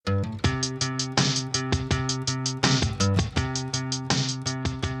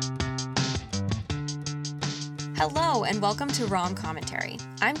Hello, and welcome to Rom Commentary.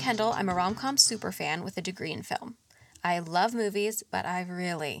 I'm Kendall. I'm a rom-com superfan with a degree in film. I love movies, but I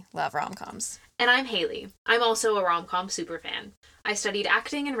really love rom-coms. And I'm Haley. I'm also a rom-com superfan. I studied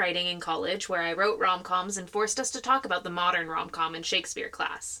acting and writing in college, where I wrote rom-coms and forced us to talk about the modern rom-com in Shakespeare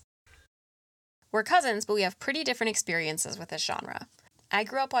class. We're cousins, but we have pretty different experiences with this genre. I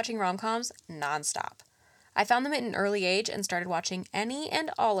grew up watching rom-coms nonstop. I found them at an early age and started watching any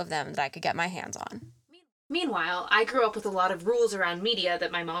and all of them that I could get my hands on. Meanwhile, I grew up with a lot of rules around media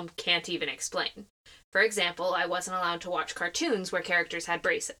that my mom can't even explain. For example, I wasn't allowed to watch cartoons where characters had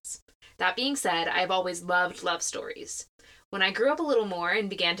braces. That being said, I've always loved love stories. When I grew up a little more and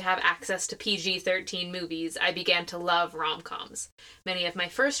began to have access to PG-13 movies, I began to love rom-coms. Many of my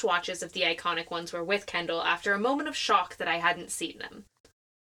first watches of the iconic ones were with Kendall after a moment of shock that I hadn't seen them.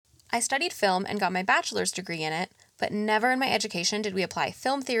 I studied film and got my bachelor's degree in it, but never in my education did we apply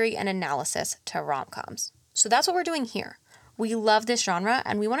film theory and analysis to rom-coms. So that's what we're doing here. We love this genre,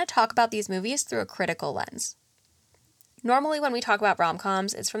 and we want to talk about these movies through a critical lens. Normally, when we talk about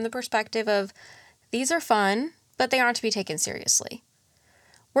rom-coms, it's from the perspective of, these are fun, but they aren't to be taken seriously.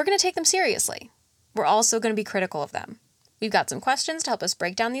 We're going to take them seriously. We're also going to be critical of them. We've got some questions to help us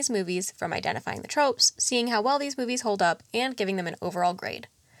break down these movies, from identifying the tropes, seeing how well these movies hold up, and giving them an overall grade.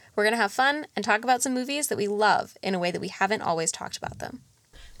 We're going to have fun and talk about some movies that we love in a way that we haven't always talked about them.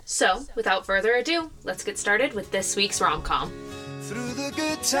 So, without further ado, let's get started with this week's rom-com. Through the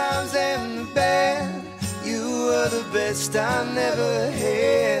good times and the bad, you were the best I never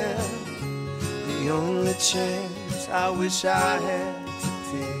had. The only chance I wish I had to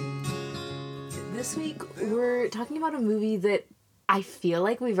take. This week, we're talking about a movie that I feel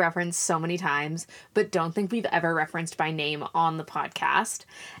like we've referenced so many times, but don't think we've ever referenced by name on the podcast.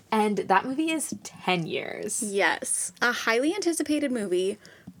 And that movie is 10 Years. Yes. A highly anticipated movie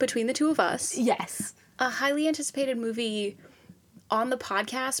between the two of us. Yes. A highly anticipated movie on the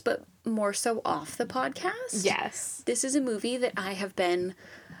podcast, but more so off the podcast. Yes. This is a movie that I have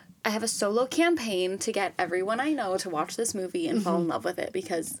a solo campaign to get everyone I know to watch this movie and fall in love with it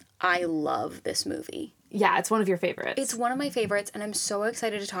because I love this movie. Yeah, it's one of your favorites. It's one of my favorites, and I'm so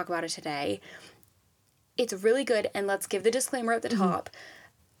excited to talk about it today. It's really good, and let's give the disclaimer at the top.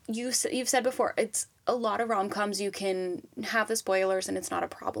 You've said before, it's a lot of rom-coms, you can have the spoilers, and it's not a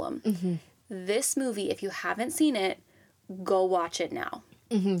problem. This movie, if you haven't seen it, go watch it now,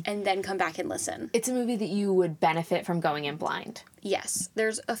 and then come back and listen. It's a movie that you would benefit from going in blind. Yes.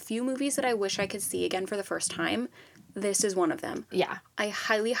 There's a few movies that I wish I could see again for the first time. This is one of them. Yeah. I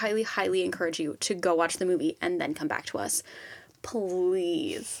highly, highly, highly encourage you to go watch the movie and then come back to us.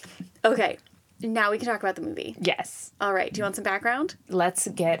 Please. Okay. Now we can talk about the movie. Yes. All right. Do you want some background? Let's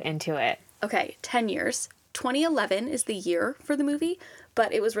get into it. Okay. 10 years. 2011 is the year for the movie,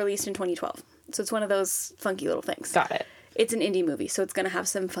 but it was released in 2012. So it's one of those funky little things. Got it. It's an indie movie, so it's going to have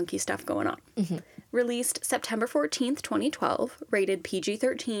some funky stuff going on. Released September 14th, 2012. Rated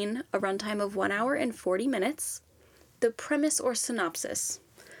PG-13. A runtime of 1 hour and 40 minutes. The premise or synopsis.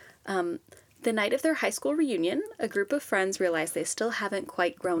 The night of their high school reunion, a group of friends realize they still haven't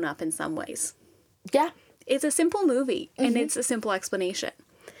quite grown up in some ways. Yeah. It's a simple movie, and it's a simple explanation.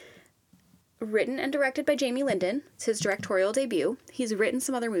 Written and directed by Jamie Linden. It's his directorial debut. He's written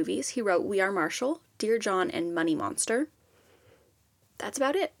some other movies. He wrote We Are Marshall, Dear John, and Money Monster. That's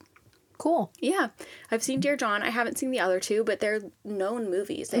about it. Cool. Yeah. I've seen Dear John. I haven't seen the other two, but they're known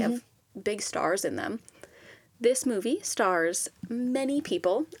movies. They have big stars in them. This movie stars many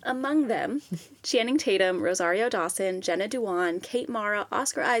people, among them Channing Tatum, Rosario Dawson, Jenna Dewan, Kate Mara,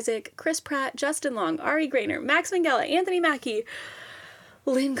 Oscar Isaac, Chris Pratt, Justin Long, Ari Grainer, Max Minghella, Anthony Mackie,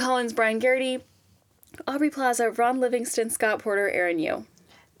 Lynn Collins, Brian Garrity, Aubrey Plaza, Ron Livingston, Scott Porter, Aaron Yoo.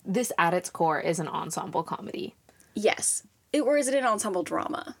 This, at its core, is an ensemble comedy. Yes. Or is it an ensemble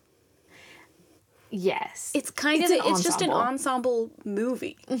drama? Yes. It's just an ensemble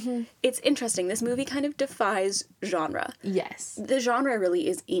movie. It's interesting. This movie kind of defies genre. Yes. The genre really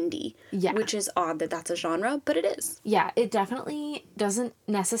is indie. Yeah. Which is odd that that's a genre, but it is. Yeah, it definitely doesn't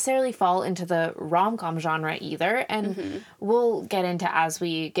necessarily fall into the rom-com genre either, and we'll get into, as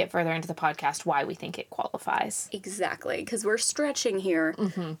we get further into the podcast, why we think it qualifies. Exactly, because we're stretching here,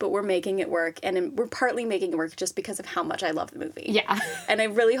 but we're making it work, and we're partly making it work just because of how much I love the movie. Yeah. And I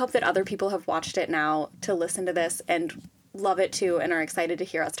really hope that other people have watched it now to listen to this and love it too and are excited to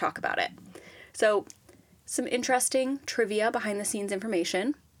hear us talk about it. So, some interesting trivia behind the scenes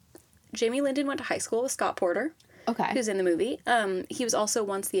information. Jamie Linden went to high school with Scott Porter, Okay. who's in the movie. He was also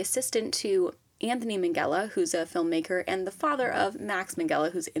once the assistant to Anthony Minghella, who's a filmmaker, and the father of Max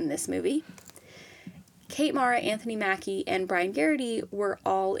Minghella, who's in this movie. Kate Mara, Anthony Mackie, and Brian Garrity were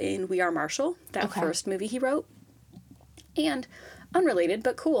all in We Are Marshall, that first movie he wrote. And, unrelated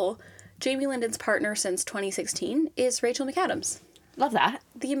but cool, Jamie Lyndon's partner since 2016 is Rachel McAdams. Love that.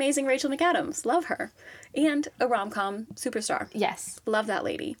 The amazing Rachel McAdams. Love her. And a rom-com superstar. Yes. Love that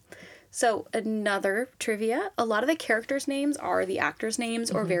lady. So another trivia, a lot of the characters' names are the actors' names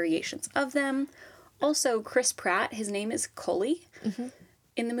or variations of them. Also, Chris Pratt, his name is Coley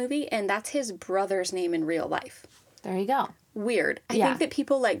in the movie, and that's his brother's name in real life. There you go. Weird. I think that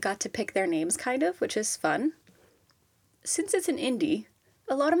people got to pick their names kind of, which is fun. Since it's an indie,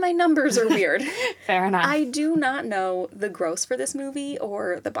 a lot of my numbers are weird. Fair enough. I do not know the gross for this movie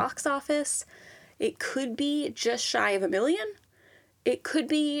or the box office. It could be just shy of $1 million. It could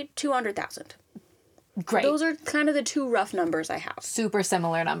be 200,000. Great. Those are kind of the two rough numbers I have. Super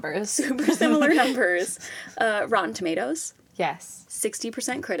similar numbers. Super similar numbers. Rotten Tomatoes, Yes.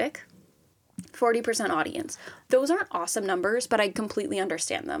 60% critic, 40% audience. Those aren't awesome numbers, but I completely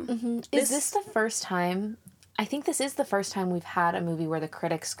understand them. Is this the first time? I think this is the first time we've had a movie where the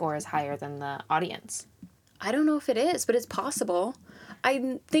critic score is higher than the audience. I don't know if it is, but it's possible.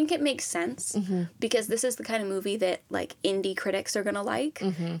 I think it makes sense because this is the kind of movie that indie critics are gonna like,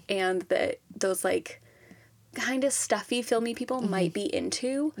 and that those kind of stuffy filmy people might be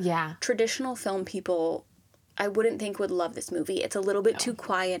into. Yeah. Traditional film people, I wouldn't think would love this movie. It's a little bit too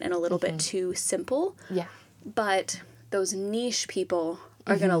quiet and a little bit too simple. Yeah. But those niche people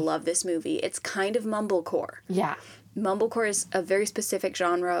are gonna love this movie. It's kind of mumblecore. Yeah. Mumblecore is a very specific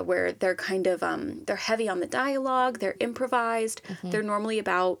genre where they're kind of they're heavy on the dialogue, they're improvised, they're normally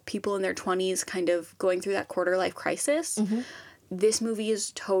about people in their 20s kind of going through that quarter life crisis. This movie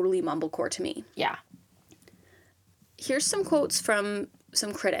is totally mumblecore to me. Yeah. Here's some quotes from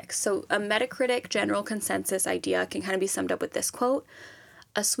some critics. So a Metacritic general consensus idea can kind of be summed up with this quote: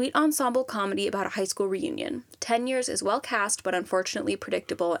 "A sweet ensemble comedy about a high school reunion. 10 years is well cast but unfortunately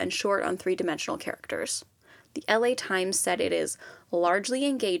predictable and short on three-dimensional characters." The LA Times said it is largely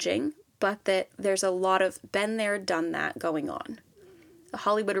engaging, but that there's a lot of been there, done that going on. The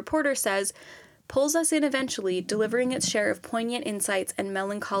Hollywood Reporter says, "Pulls us in eventually, delivering its share of poignant insights and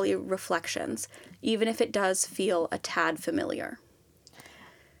melancholy reflections, even if it does feel a tad familiar."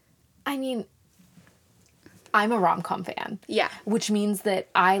 I mean, I'm a rom-com fan. Yeah. Which means that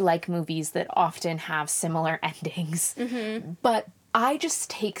I like movies that often have similar endings. But I just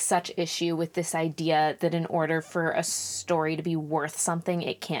take such issue with this idea that in order for a story to be worth something,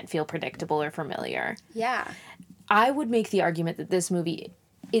 it can't feel predictable or familiar. Yeah. I would make the argument that this movie,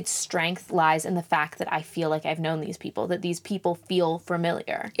 its strength lies in the fact that I feel like I've known these people, that these people feel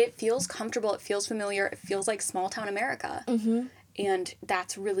familiar. It feels comfortable. It feels familiar. It feels like small town America. And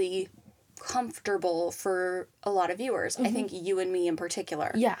that's really comfortable for a lot of viewers. I think you and me in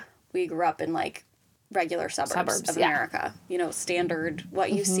particular. Yeah. We grew up in regular suburbs of yeah. America. You know, standard,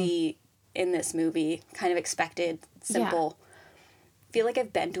 what you see in this movie, kind of expected, simple. Feel like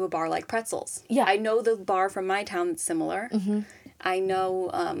I've been to a bar like Pretzels. Yeah. I know the bar from my town that's similar. I know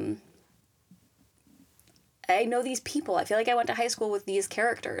these people. I feel like I went to high school with these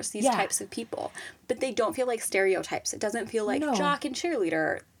characters, these types of people. But they don't feel like stereotypes. It doesn't feel like jock and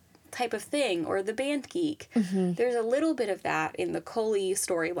cheerleader type of thing or the band geek. There's a little bit of that in the Coley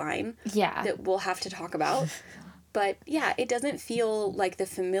storyline that we'll have to talk about. But yeah, it doesn't feel like the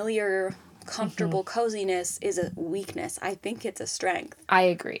familiar, comfortable coziness is a weakness. I think it's a strength. I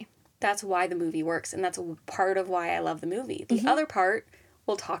agree. That's why the movie works, and that's part of why I love the movie. The other part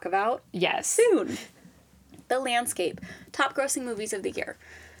we'll talk about soon. The landscape. Top grossing movies of the year.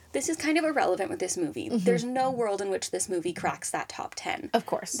 This is kind of irrelevant with this movie. There's no world in which this movie cracks that top 10. Of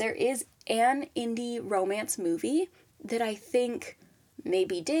course. There is an indie romance movie that I think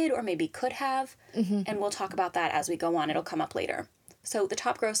maybe did or maybe could have, and we'll talk about that as we go on. It'll come up later. So the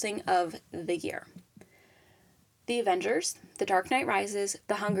top grossing of the year. The Avengers, The Dark Knight Rises,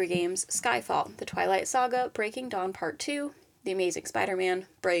 The Hunger Games, Skyfall, The Twilight Saga, Breaking Dawn Part 2, The Amazing Spider-Man,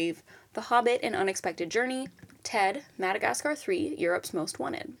 Brave, The Hobbit, An Unexpected Journey, Ted, Madagascar 3, Europe's Most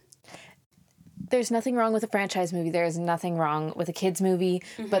Wanted. There's nothing wrong with a franchise movie. There is nothing wrong with a kids movie,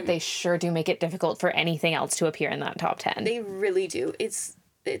 but they sure do make it difficult for anything else to appear in that top 10. They really do. It's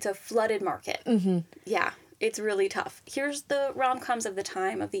a flooded market. Yeah, it's really tough. Here's the rom-coms of the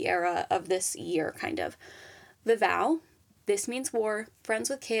time, of the era, of this year, kind of. The Vow, This Means War, Friends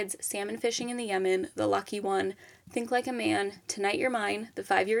with Kids, Salmon Fishing in the Yemen, The Lucky One, Think Like a Man, Tonight You're Mine, The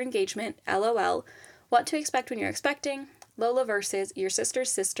 5-Year Engagement, LOL, What to Expect When You're Expecting, Lola Versus, Your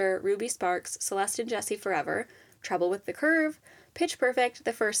Sister's Sister, Ruby Sparks, Celeste and Jesse Forever, Trouble with the Curve, Pitch Perfect,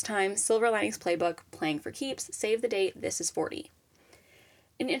 The First Time, Silver Linings Playbook, Playing for Keeps, Save the Date, This Is 40.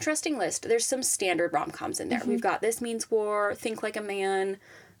 An interesting list. There's some standard rom-coms in there. We've got This Means War, Think Like a Man,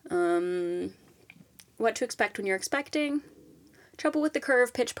 What to Expect When You're Expecting, Trouble with the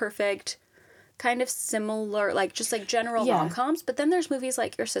Curve, Pitch Perfect, kind of similar, like, just, like, general Yeah. rom-coms. But then there's movies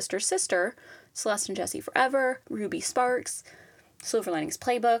like Your Sister's Sister, Celeste and Jesse Forever, Ruby Sparks, Silver Linings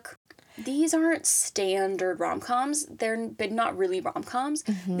Playbook. These aren't standard rom-coms. They're but not really rom-coms.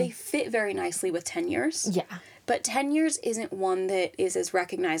 They fit very nicely with 10 Years. Yeah. But 10 Years isn't one that is as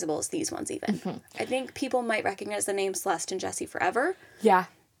recognizable as these ones even. I think people might recognize the name Celeste and Jesse Forever Yeah.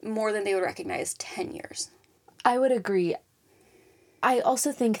 more than they would recognize 10 Years. I would agree. I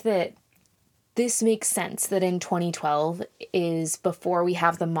also think that this makes sense that in 2012 is before we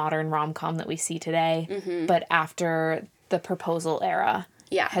have the modern rom-com that we see today, but after the proposal era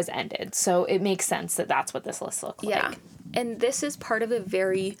Yeah. has ended. So it makes sense that that's what this list looks Yeah. like. And this is part of a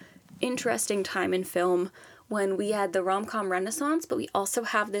very interesting time in film when we had the rom-com renaissance, but we also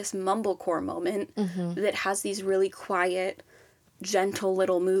have this mumblecore moment that has these really quiet, gentle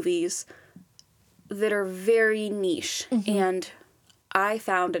little movies that are very niche and I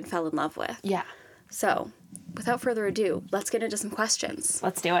found and fell in love with. Yeah. So, without further ado, let's get into some questions.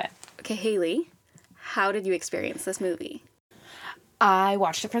 Let's do it. Okay, Haley, how did you experience this movie? I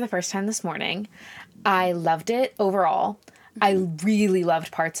watched it for the first time this morning. I loved it overall. I really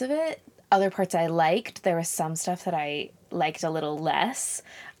loved parts of it. Other parts I liked. There was some stuff that I liked a little less.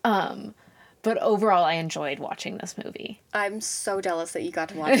 But overall, I enjoyed watching this movie. I'm so jealous that you got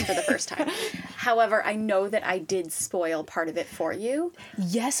to watch it for the first time. However, I know that I did spoil part of it for you.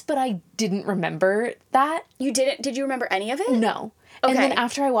 Yes, but I didn't remember that. You didn't? Did you remember any of it? No. And then Okay.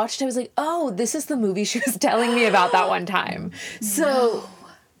 after I watched it, I was like, oh, this is the movie she was telling me about that one time. So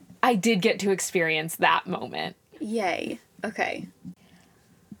I did get to experience that moment. Yay. Okay.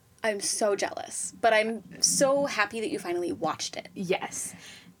 I'm so jealous, but I'm so happy that you finally watched it. Yes.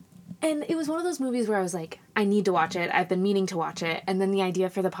 And it was one of those movies where I was like, I need to watch it. I've been meaning to watch it. And then the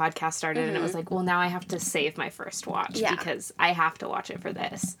idea for the podcast started and it was like, well, now I have to save my first watch Yeah. because I have to watch it for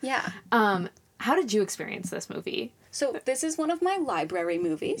this. Yeah. How did you experience this movie? So this is one of my library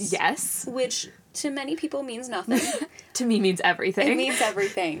movies. Yes. Which to many people means nothing. To me means everything. It means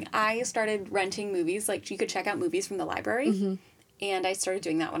everything. I started renting movies, like you could check out movies from the library. And I started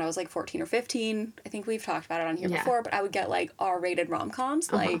doing that when I was like 14 or 15. I think we've talked about it on here Yeah. before, but I would get like R-rated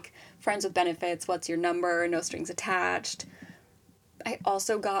rom-coms, like Friends with Benefits, What's Your Number, No Strings Attached. I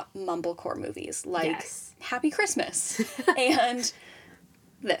also got mumblecore movies, like Yes. Happy Christmas and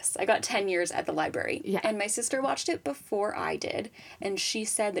this. I got 10 Years at the library. Yeah. And my sister watched it before I did, and she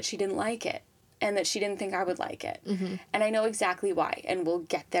said that she didn't like it and that she didn't think I would like it. And I know exactly why, and we'll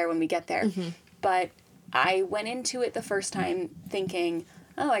get there when we get there. But I went into it the first time thinking,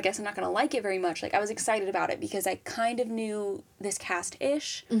 oh, I guess I'm not going to like it very much. Like, I was excited about it because I kind of knew this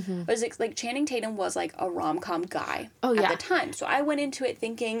cast-ish. I was like, Channing Tatum was like a rom-com guy Oh, at yeah. the time. So I went into it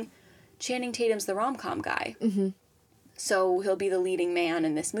thinking Channing Tatum's the rom-com guy. So he'll be the leading man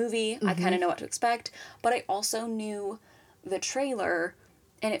in this movie. I kind of know what to expect. But I also knew the trailer,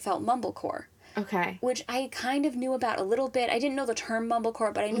 and it felt mumblecore, Okay. which I kind of knew about a little bit. I didn't know the term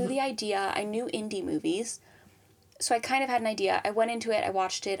mumblecore, but I knew the idea. I knew indie movies. So I kind of had an idea. I went into it, I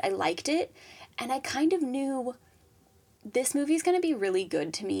watched it, I liked it, and I kind of knew this movie's going to be really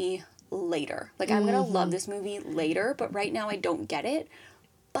good to me later. Like, I'm going to love this movie later, but right now I don't get it.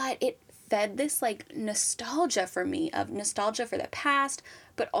 But it fed this, like, nostalgia for me, of nostalgia for the past,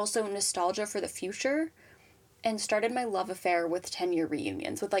 but also nostalgia for the future, and started my love affair with 10-year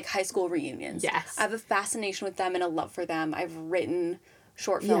reunions, with, like, high school reunions. Yes. I have a fascination with them and a love for them. I've written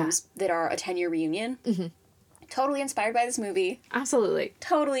short films that are a 10-year reunion. Totally inspired by this movie. Absolutely.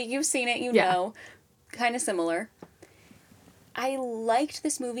 Totally. You've seen it, you Yeah. know. Kind of similar. I liked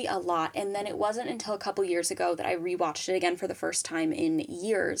this movie a lot, and then it wasn't until a couple years ago that I rewatched it again for the first time in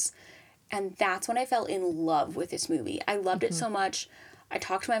years. And that's when I fell in love with this movie. I loved it so much. I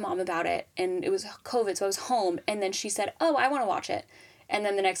talked to my mom about it, and it was COVID, so I was home, and then she said, oh, I want to watch it. And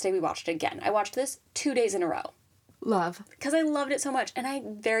then the next day we watched it again. I watched this 2 days in a row Love. because I loved it so much, and I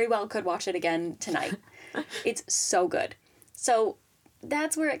very well could watch it again tonight. It's so good. So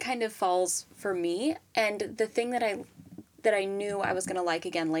that's where it kind of falls for me, and the thing that I knew I was going to like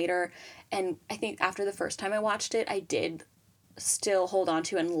again later, and I think after the first time I watched it, I did still hold on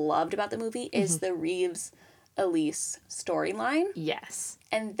to and loved about the movie, is the Reeves-Elise storyline. Yes.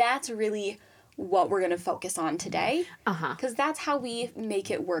 And that's really what we're going to focus on today. Because that's how we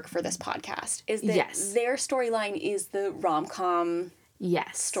make it work for this podcast, is that Yes. their storyline is the rom-com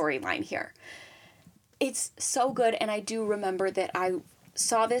Yes. storyline here. It's so good, and I do remember that I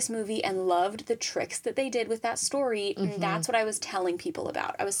saw this movie and loved the tricks that they did with that story, and that's what I was telling people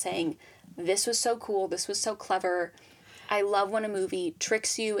about. I was saying, this was so cool, this was so clever. I love when a movie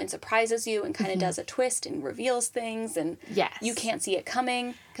tricks you and surprises you and kind of does a twist and reveals things and Yes. you can't see it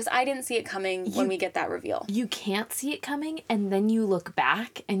coming. Because I didn't see it coming when we get that reveal. You can't see it coming, and then you look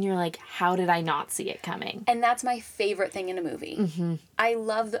back and you're like, how did I not see it coming? And that's my favorite thing in a movie. I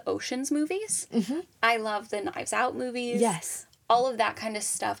love the Ocean's movies. I love the Knives Out movies. Yes. All of that kind of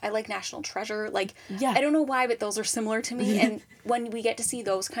stuff. I like National Treasure. Like, Yeah. I don't know why, but those are similar to me. And when we get to see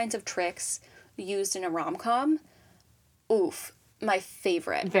those kinds of tricks used in a rom-com, oof, my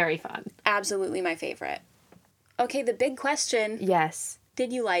favorite. Very fun. Absolutely my favorite. Okay, the big question. Yes.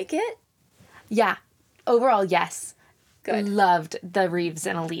 Did you like it? Yeah. Overall, yes. Good. Loved the Reeves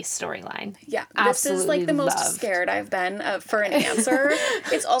and Elise storyline. Yeah, this is like the Absolutely most loved. scared I've been for an answer.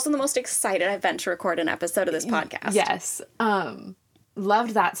 It's also the most excited I've been to record an episode of this podcast. Yes.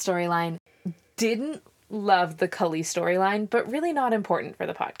 Loved that storyline. Didn't love the Cully storyline, but really not important for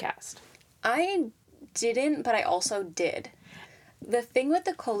the podcast. I didn't, but I also did. The thing with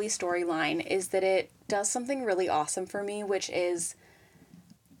the Coley storyline is that it does something really awesome for me, which is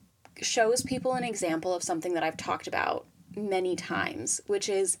shows people an example of something that I've talked about many times, which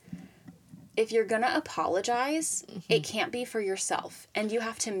is if you're gonna apologize, it can't be for yourself, and you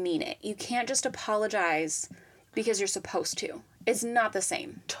have to mean it. You can't just apologize because you're supposed to. It's not the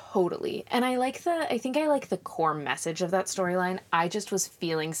same. Totally. And I think I like the core message of that storyline. I just was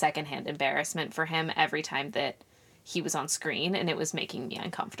feeling secondhand embarrassment for him every time that he was on screen, and it was making me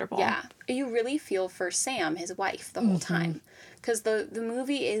uncomfortable. Yeah. You really feel for Sam, his wife, the whole time. Because the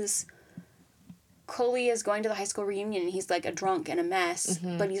movie is Coley is going to the high school reunion, and he's like a drunk and a mess,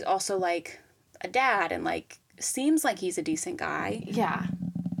 but he's also like a dad and like seems like he's a decent guy, Yeah.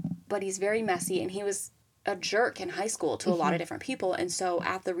 but he's very messy, and he was a jerk in high school to a lot of different people. And so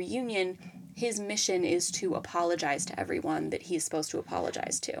at the reunion, his mission is to apologize to everyone that he's supposed to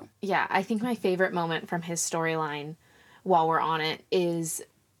apologize to. Yeah, I think my favorite moment from his storyline, while we're on it, is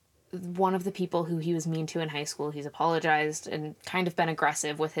one of the people who he was mean to in high school. He's apologized and kind of been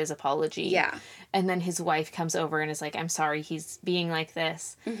aggressive with his apology. Yeah. And then his wife comes over and is like, I'm sorry, he's being like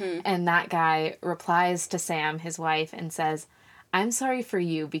this. And that guy replies to Sam, his wife, and says, I'm sorry for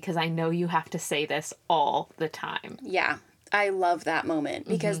you because I know you have to say this all the time. Yeah. I love that moment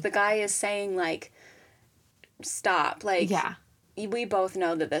because the guy is saying like, stop. Like, Yeah. we both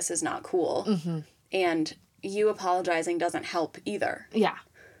know that this is not cool. And you apologizing doesn't help either. Yeah.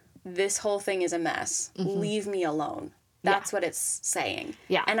 This whole thing is a mess. Leave me alone. That's what it's saying.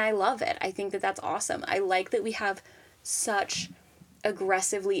 Yeah. And I love it. I think that that's awesome. I like that we have such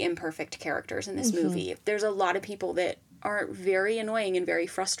aggressively imperfect characters in this movie. There's a lot of people that are very annoying and very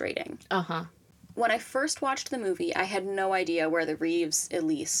frustrating. Uh-huh. When I first watched the movie, I had no idea where the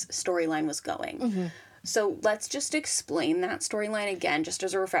Reeves-Elise storyline was going. So let's just explain that storyline again, just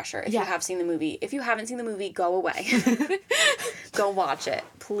as a refresher, if you have seen the movie. If you haven't seen the movie, go away. Go watch it,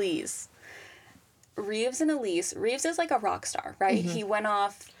 please. Reeves and Elise, Reeves is like a rock star, right? He went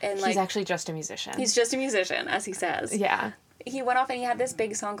off and like... He's actually just a musician. He's just a musician, as he says. Yeah. He went off and he had this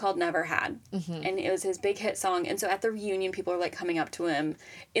big song called Never Had. And it was his big hit song. And so at the reunion, people are like coming up to him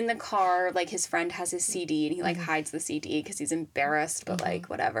in the car. Like his friend has his CD and he like hides the CD because he's embarrassed, but like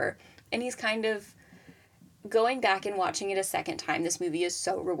whatever. And he's kind of going back and watching it a second time. This movie is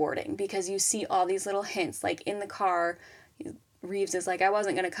so rewarding because you see all these little hints. Like in the car, Reeves is like, I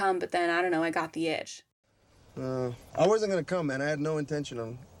wasn't going to come, but then I don't know, I got the itch. I wasn't gonna come, man. I had no intention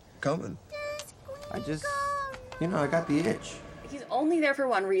of coming. I just, I got the itch. He's only there for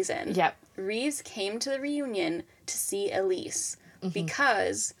one reason. Yep. Reeves came to the reunion to see Elise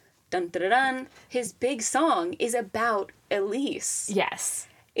because, dun dun dun dun, his big song is about Elise. Yes.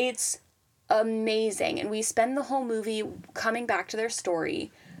 It's amazing. And we spend the whole movie coming back to their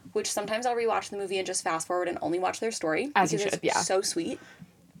story, which sometimes I'll rewatch the movie and just fast forward and only watch their story. As you because should, it's yeah. so sweet.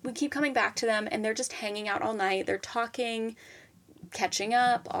 We keep coming back to them and they're just hanging out all night. They're talking, catching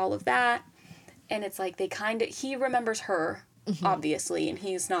up, all of that. And it's like he remembers her, obviously, and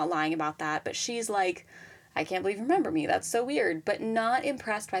he's not lying about that. But she's like, I can't believe you remember me. That's so weird. But not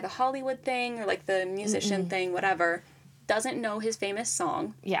impressed by the Hollywood thing or like the musician thing, whatever. Doesn't know his famous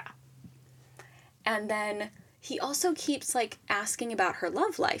song. Yeah. And then he also keeps like asking about her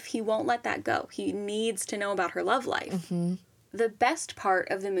love life. He won't let that go. He needs to know about her love life. The best part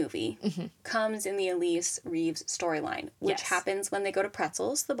of the movie comes in the Elise Reeves storyline, which Yes. happens when they go to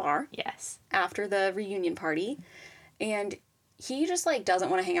Pretzels, the bar, Yes. after the reunion party. And he just like doesn't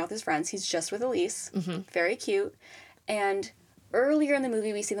want to hang out with his friends. He's just with Elise. Very cute. And earlier in the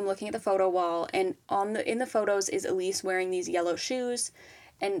movie, we see them looking at the photo wall, and in the photos is Elise wearing these yellow shoes.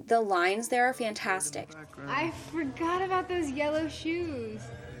 And the lines there are fantastic. I forgot about those yellow shoes.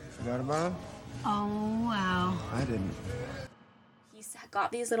 Forgot about him? Oh, wow. I didn't. He's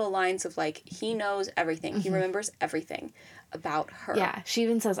got these little lines of like, he knows everything. He remembers everything about her. Yeah, she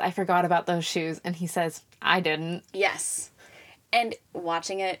even says, I forgot about those shoes. And he says, I didn't. Yes. And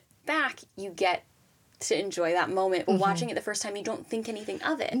watching it back, you get to enjoy that moment. But watching it the first time, you don't think anything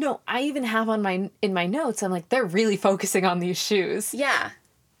of it. No, I even have in my notes, I'm like, they're really focusing on these shoes. Yeah.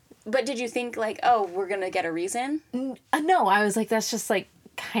 But did you think like, oh, we're going to get a reason? No, I was like, that's just like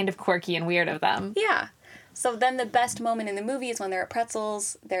kind of quirky and weird of them. Yeah. So then the best moment in the movie is when they're at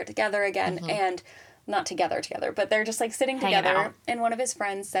Pretzels, they're together again, and not together, but they're just like sitting Hanging together, out. and one of his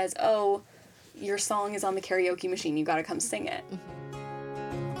friends says, oh, your song is on the karaoke machine, you gotta come sing it.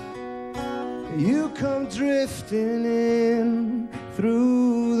 You come drifting in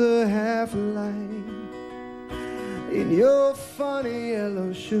through the half light in your funny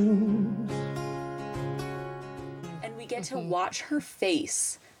yellow shoes. And we get to watch her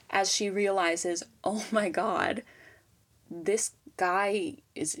face as she realizes, oh my god, this guy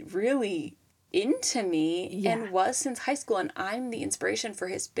is really into me and was since high school, and I'm the inspiration for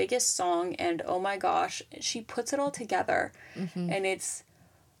his biggest song, and oh my gosh, she puts it all together, and it's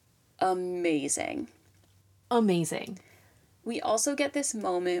amazing. Amazing. We also get this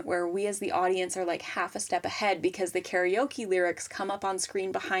moment where we as the audience are like half a step ahead because the karaoke lyrics come up on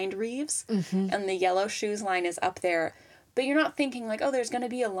screen behind Reeves, and the yellow shoes line is up there. But you're not thinking like, oh, there's going to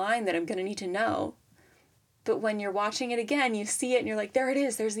be a line that I'm going to need to know. But when you're watching it again, you see it and you're like, there it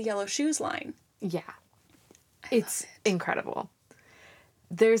is. There's the yellow shoes line. Yeah. It's incredible.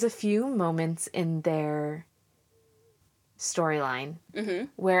 There's a few moments in their storyline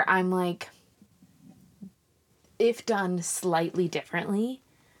where I'm like, if done slightly differently,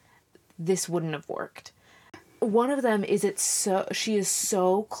 this wouldn't have worked. One of them is she is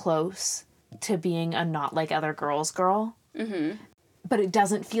so close to being a not like other girls girl. But it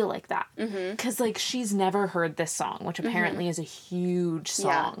doesn't feel like that. Because, like, she's never heard this song, which apparently is a huge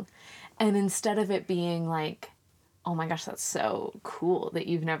song. Yeah. And instead of it being like, oh my gosh, that's so cool that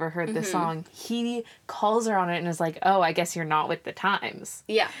you've never heard this song, he calls her on it and is like, oh, I guess you're not with the times.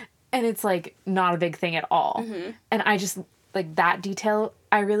 Yeah. And it's, like, not a big thing at all. And I just, like, that detail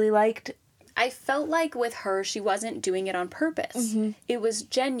I really liked. I felt like with her, she wasn't doing it on purpose. It was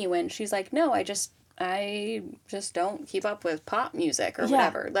genuine. She's like, no, I just don't keep up with pop music or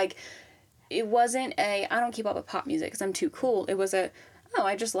whatever. Like, it wasn't I don't keep up with pop music because I'm too cool. It was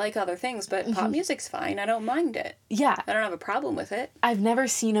I just like other things, but pop music's fine. I don't mind it. Yeah. I don't have a problem with it. I've never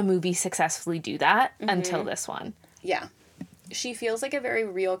seen a movie successfully do that until this one. Yeah. She feels like a very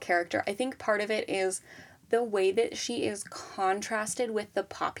real character. I think part of it is the way that she is contrasted with the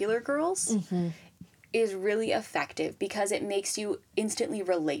popular girls is really effective because it makes you instantly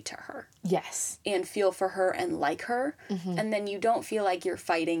relate to her. Yes. And feel for her and like her. And then you don't feel like you're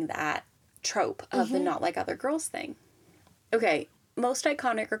fighting that trope of the not like other girls thing. Okay, most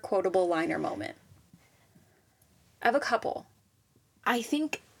iconic or quotable line or moment. I have a couple. I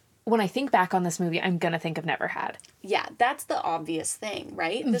think when I think back on this movie, I'm going to think of Never Had. Yeah, that's the obvious thing,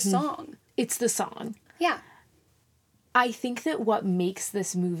 right? The song. It's the song. Yeah. I think that what makes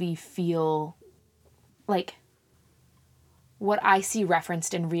this movie feel like what I see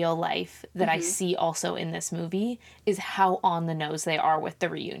referenced in real life that I see also in this movie is how on the nose they are with the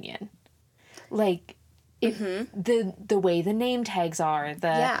reunion. Like, the way the name tags are,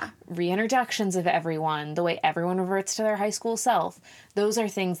 the reintroductions of everyone, the way everyone reverts to their high school self, those are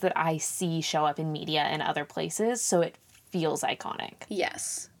things that I see show up in media and other places, so it feels iconic.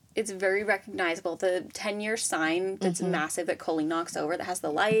 Yes. It's very recognizable. The 10-year sign that's massive that Coley knocks over that has the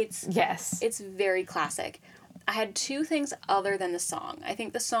lights. Yes. It's very classic. I had two things other than the song. I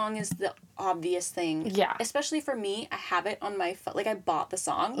think the song is the obvious thing. Yeah. Especially for me, I have it on my phone. Like, I bought the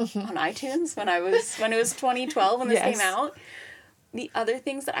song on iTunes when it was 2012 when this came out. The other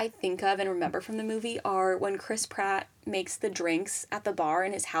things that I think of and remember from the movie are when Chris Pratt makes the drinks at the bar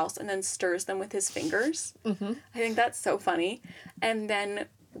in his house and then stirs them with his fingers. I think that's so funny. And then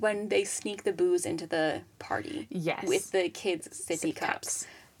when they sneak the booze into the party. Yes. With the kids' sippy cups.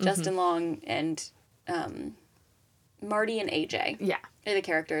 Justin Long and Marty and AJ. Yeah. Are the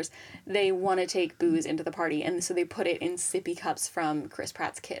characters. They want to take booze into the party, and so they put it in sippy cups from Chris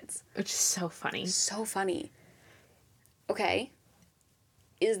Pratt's kids. Which is so funny. So funny. Okay.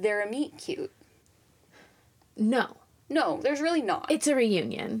 Is there a meet cute? No. No, there's really not. It's a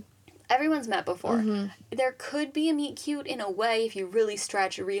reunion. Everyone's met before. There could be a meet cute in a way if you really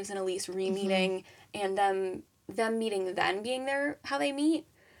stretch Reeves and Elise re-meeting and them meeting then being there how they meet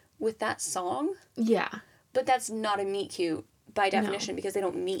with that song. Yeah. But that's not a meet cute by definition because they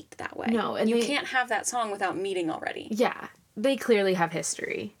don't meet that way. No, and you they can't have that song without meeting already. Yeah. They clearly have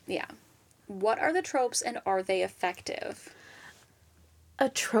history. Yeah. What are the tropes and are they effective? A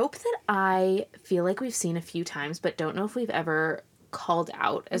trope that I feel like we've seen a few times, but don't know if we've ever called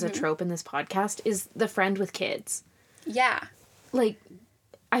out as a trope in this podcast is the friend with kids. Yeah. Like,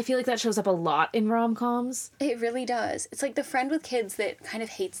 I feel like that shows up a lot in rom-coms. It really does. It's like the friend with kids that kind of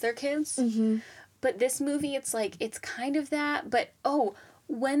hates their kids. Mm-hmm. But this movie, it's like, it's kind of that. But,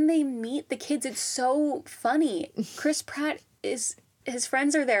 when they meet the kids, it's so funny. Chris Pratt his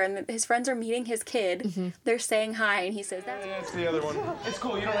friends are there, and his friends are meeting his kid. Mm-hmm. They're saying hi, and he says, That's the other one. It's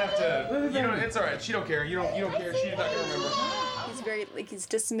cool. You don't have to. It's all right. She don't care. You don't care. She's not gonna remember. He's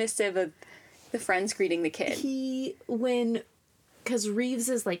dismissive of the friends greeting the kid. Because Reeves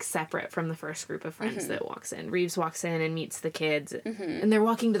is, like, separate from the first group of friends that walks in. Reeves walks in and meets the kids, and they're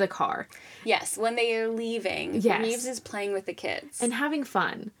walking to the car. Yes, when they are leaving, Reeves is playing with the kids. And having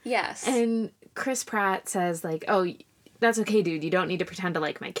fun. Yes. And Chris Pratt says, like, oh, that's okay, dude. You don't need to pretend to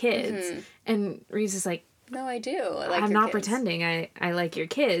like my kids. Mm-hmm. And Reeves is like, no, I do. I like I'm not pretending. I like your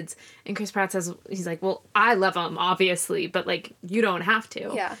kids. And Chris Pratt says, he's like, well, I love them, obviously, but, like, you don't have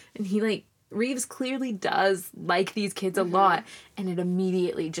to. Yeah. And he, like, Reeves clearly does like these kids a lot, and it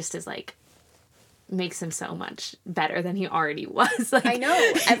immediately just is, like, makes him so much better than he already was. Like, I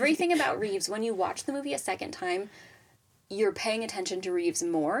know. Everything about Reeves, when you watch the movie a second time, you're paying attention to Reeves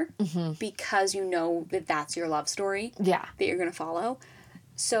more because you know that that's your love story that you're going to follow.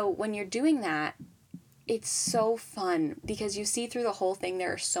 So when you're doing that, it's so fun because you see through the whole thing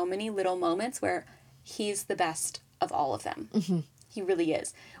there are so many little moments where he's the best of all of them. Mm-hmm. He really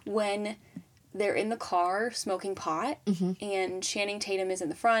is. When they're in the car smoking pot and Channing Tatum is in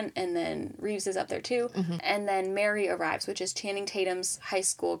the front and then Reeves is up there too. Mm-hmm. And then Mary arrives, which is Channing Tatum's high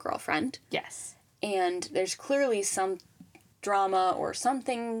school girlfriend. Yes. And there's clearly some drama or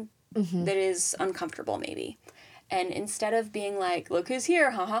something that is uncomfortable maybe. And instead of being like, look who's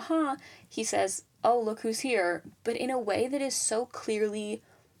here, ha ha ha, he says, oh, look who's here. But in a way that is so clearly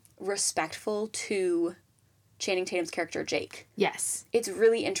respectful to Channing Tatum's character, Jake. Yes. It's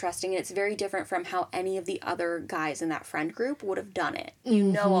really interesting, and it's very different from how any of the other guys in that friend group would have done it. You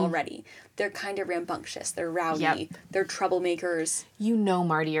know already. They're kind of rambunctious. They're rowdy. Yep. They're troublemakers. You know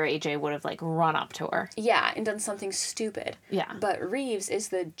Marty or AJ would have, like, run up to her. Yeah, and done something stupid. Yeah. But Reeves is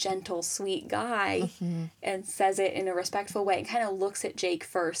the gentle, sweet guy and says it in a respectful way and kind of looks at Jake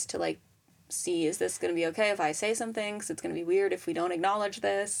first to, like, see, is this going to be okay if I say something? Because it's going to be weird if we don't acknowledge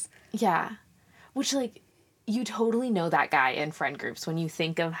this. Yeah. Which, like, you totally know that guy in friend groups. When you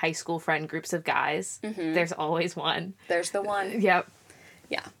think of high school friend groups of guys, there's always one. There's the one. Yep.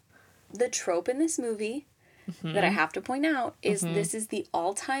 Yeah. The trope in this movie that I have to point out is this is the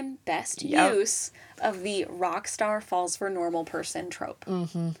all-time best use of the rock star falls for normal person trope.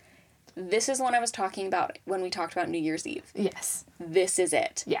 This is one I was talking about when we talked about New Year's Eve. Yes. This is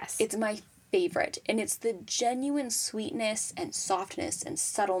it. Yes. It's my favorite. And it's the genuine sweetness and softness and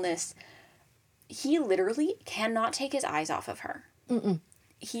subtleness. He literally cannot take his eyes off of her.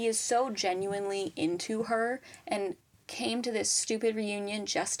 He is so genuinely into her and came to this stupid reunion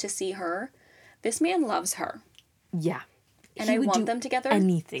just to see her. This man loves her. Yeah. And I want them together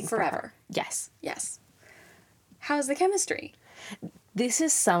anything forever. For her. Yes. Yes. How's the chemistry? This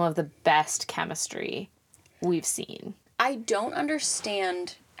is some of the best chemistry we've seen. I don't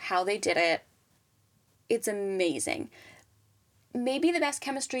understand how they did it. It's amazing. Maybe the best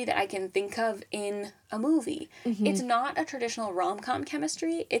chemistry that I can think of in a movie. It's not a traditional rom-com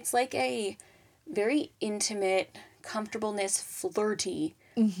chemistry. It's like a very intimate, comfortableness, flirty,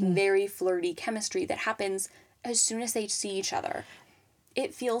 very flirty chemistry that happens as soon as they see each other.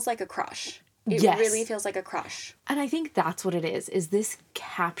 It feels like a crush. It really feels like a crush. And I think that's what it is this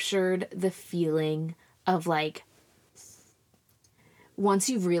captured the feeling of, like, once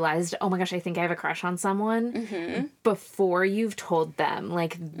you've realized, oh my gosh, I think I have a crush on someone, before you've told them,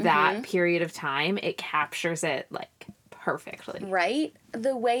 like, that period of time, it captures it, like, perfectly. Right?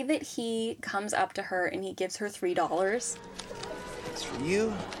 The way that he comes up to her and he gives her $3. It's for you.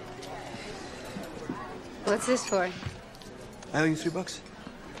 What's this for? I owe you $3.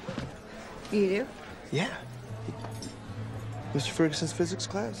 You do? Yeah. Mr. Ferguson's physics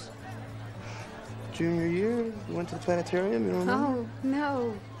class. Junior year, you went to the planetarium, you remember? Oh,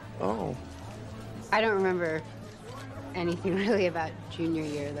 no. Oh. I don't remember anything really about junior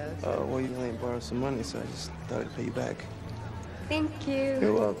year, though. Oh, well, you only borrowed some money, so I just thought I'd pay you back. Thank you.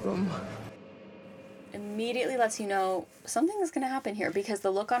 You're welcome. Immediately lets you know something is going to happen here because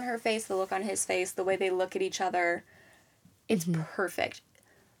the look on her face, the look on his face, the way they look at each other, it's perfect.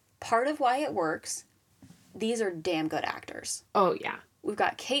 Part of why it works, these are damn good actors. Oh, yeah. We've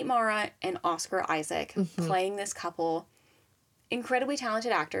got Kate Mara and Oscar Isaac playing this couple. Incredibly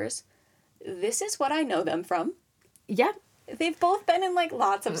talented actors. this is what I know them from. Yep. They've both been in, like,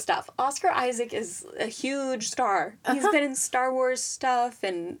 lots of stuff. Oscar Isaac is a huge star. He's been in Star Wars stuff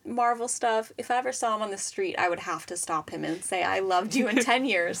and Marvel stuff. If I ever saw him on the street, I would have to stop him and say, I loved you in 10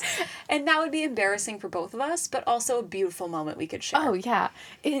 years. And that would be embarrassing for both of us, but also a beautiful moment we could share. Oh, yeah.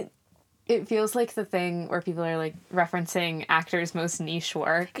 It feels like the thing where people are, like, referencing actors' most niche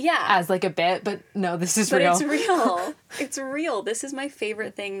work as, like, a bit, but no, this is real. But it's real. It's real. This is my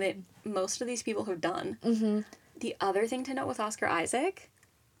favorite thing that most of these people have done. Mm-hmm. The other thing to note with Oscar Isaac,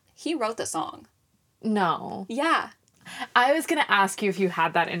 he wrote the song. No. Yeah. I was going to ask you if you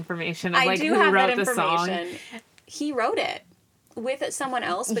had that information of, like, who wrote the song. He wrote it with someone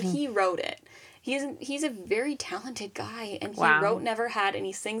else, but he wrote it. He's a very talented guy, and he wrote Never Had, and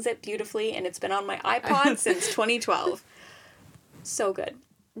he sings it beautifully, and it's been on my iPod since 2012. So good.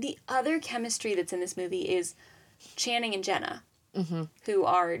 The other chemistry that's in this movie is Channing and Jenna, who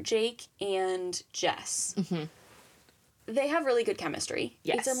are Jake and Jess. Mm-hmm. They have really good chemistry.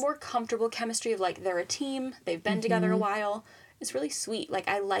 Yes. It's a more comfortable chemistry of, like, they're a team, they've been together a while. It's really sweet. Like,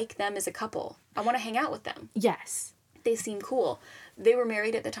 I like them as a couple. I want to hang out with them. Yes. They seem cool. They were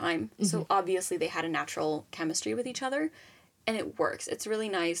married at the time, so obviously they had a natural chemistry with each other, and it works. It's really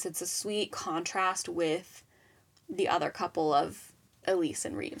nice. It's a sweet contrast with the other couple of Elise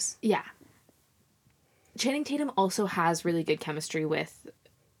and Reeves. Yeah. Channing Tatum also has really good chemistry with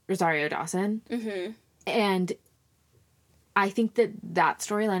Rosario Dawson. Mm-hmm. And I think that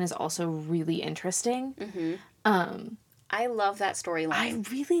storyline is also really interesting. Mm-hmm. I love that storyline. I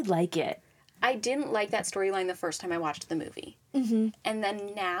really like it. I didn't like that storyline the first time I watched the movie. Mm-hmm. And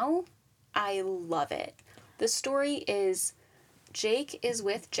then now, I love it. The story is, Jake is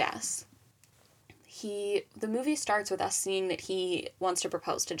with Jess. The movie starts with us seeing that he wants to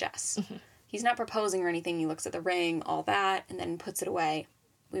propose to Jess. Mm-hmm. He's not proposing or anything. He looks at the ring, all that, and then puts it away.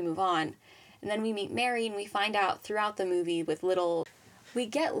 We move on. And then we meet Mary, and we find out throughout the movie we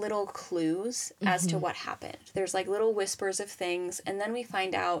get little clues as to what happened. There's, like, little whispers of things, and then we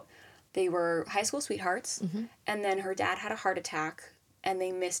find out they were high school sweethearts, and then her dad had a heart attack, and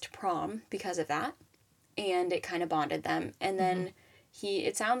they missed prom because of that, and it kind of bonded them. And then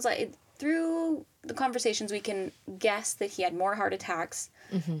it sounds like, through the conversations, we can guess that he had more heart attacks,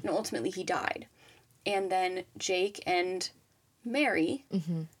 and ultimately he died. And then Jake and Mary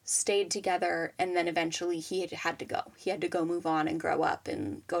stayed together, and then eventually he had to go. He had to go move on and grow up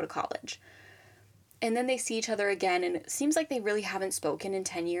and go to college. And then they see each other again, and it seems like they really haven't spoken in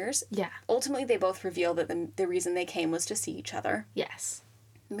 10 years. Yeah. Ultimately, they both reveal that the reason they came was to see each other. Yes.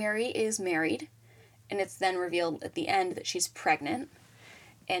 Mary is married, and it's then revealed at the end that she's pregnant.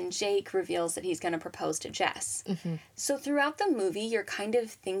 And Jake reveals that he's going to propose to Jess. Mm-hmm. So throughout the movie, you're kind of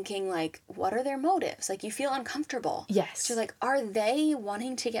thinking, like, what are their motives? Like, you feel uncomfortable. Yes. So you're like, are they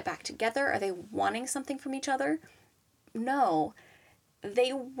wanting to get back together? Are they wanting something from each other? No.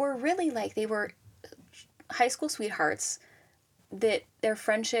 They were really, like, they were high school sweethearts that their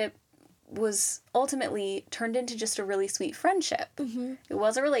friendship was ultimately turned into just a really sweet friendship. Mm-hmm. It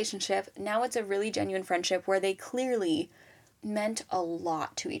was a relationship. Now it's a really genuine friendship where they clearly meant a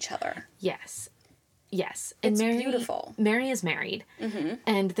lot to each other. Yes. Yes. And it's beautiful. Mary is married. Mm-hmm.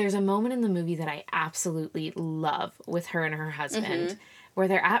 And there's a moment in the movie that I absolutely love with her and her husband where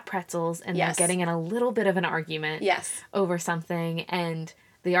they're at Pretzels and they're getting in a little bit of an argument over something. And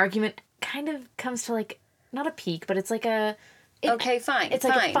the argument kind of comes to, like, not a peak, but it's like okay, fine. It's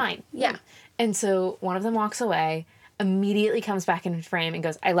like a fine. Yeah. And so one of them walks away, immediately comes back in frame and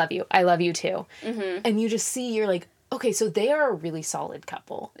goes, I love you. I love you too. Mm-hmm. And you just see, you're like, okay, so they are a really solid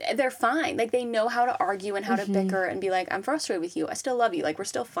couple. They're fine. Like, they know how to argue and how to bicker and be like, I'm frustrated with you. I still love you. Like, we're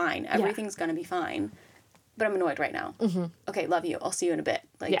still fine. Everything's going to be fine. But I'm annoyed right now. Mm-hmm. Okay, love you. I'll see you in a bit.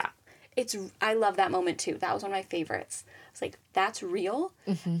 Like, I love that moment too. That was one of my favorites. It's like, that's real,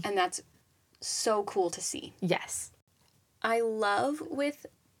 and that's so cool to see. Yes. I love with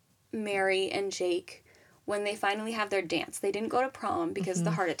Mary and Jake when they finally have their dance. They didn't go to prom because of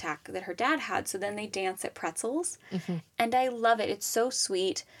the heart attack that her dad had, so then they dance at Pretzels. Mm-hmm. And I love it. It's so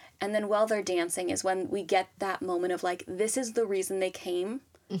sweet. And then while they're dancing is when we get that moment of, like, this is the reason they came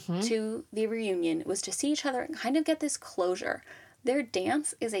to the reunion, was to see each other and kind of get this closure. Their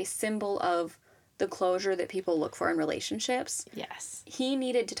dance is a symbol of the closure that people look for in relationships. Yes. He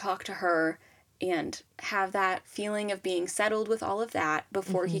needed to talk to her and have that feeling of being settled with all of that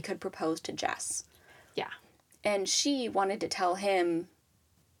before he could propose to Jess. Yeah. And she wanted to tell him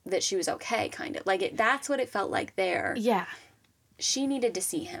that she was okay, kind of. Like, that's what it felt like there. Yeah. She needed to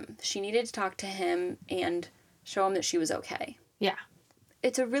see him. She needed to talk to him and show him that she was okay. Yeah.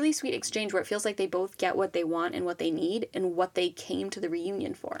 it's a really sweet exchange where it feels like they both get what they want and what they need and what they came to the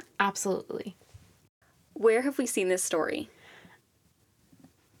reunion for. Absolutely. Where have we seen this story?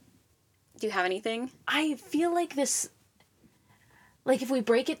 Do you have anything? I feel like this, like if we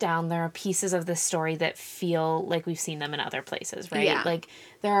break it down, there are pieces of this story that feel like we've seen them in other places, right? Yeah. Like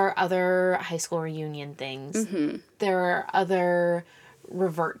there are other high school reunion things. There are other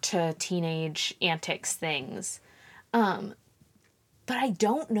revert to teenage antics things. But I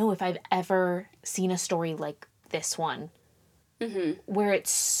don't know if I've ever seen a story like this one, where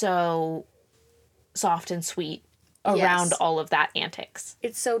it's so soft and sweet around Yes. all of that antics.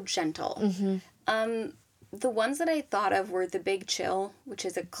 It's so gentle. The ones that I thought of were The Big Chill, which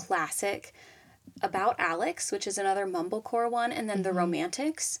is a classic, About Alex, which is another mumblecore one, and then The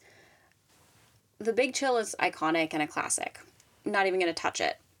Romantics. The Big Chill is iconic and a classic. Not even going to touch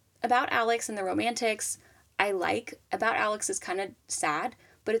it. About Alex and The Romantics, I like. About Alex is kind of sad,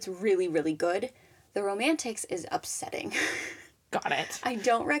 but it's really, really good. The Romantics is upsetting. Got it. I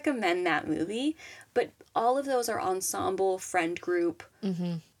don't recommend that movie, but all of those are ensemble, friend group,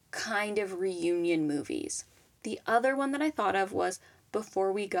 kind of reunion movies. The other one that I thought of was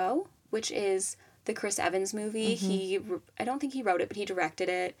Before We Go, which is the Chris Evans movie. I don't think he wrote it, but he directed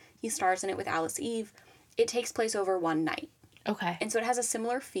it. He stars in it with Alice Eve. It takes place over one night. Okay. And so it has a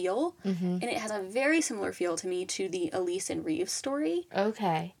similar feel, and it has a very similar feel to me to the Elise and Reeves story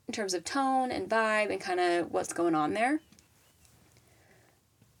Okay. in terms of tone and vibe and kind of what's going on there.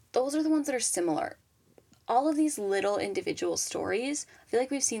 Those are the ones that are similar. All of these little individual stories, I feel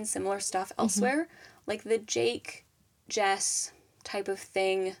like we've seen similar stuff elsewhere. Like the Jake, Jess type of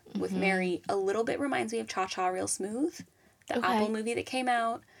thing with Mary a little bit reminds me of Cha Cha Real Smooth, the Okay. Apple movie that came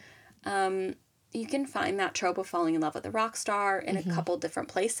out. You can find that trope of falling in love with a rock star in a couple different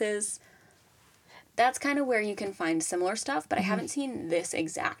places. That's kind of where you can find similar stuff, but I haven't seen this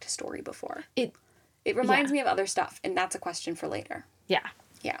exact story before. It reminds yeah. me of other stuff, and that's a question for later. Yeah.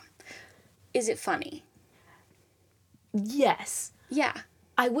 Yeah. Is it funny? Yes. Yeah.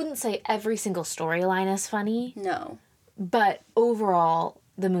 I wouldn't say every single storyline is funny, No. but overall,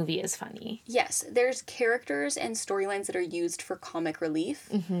 the movie is funny. Yes, there's characters and storylines that are used for comic relief,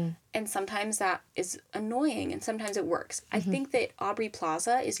 and sometimes that is annoying, and sometimes it works. I think that Aubrey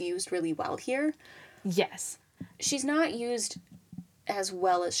Plaza is used really well here. Yes. She's not used as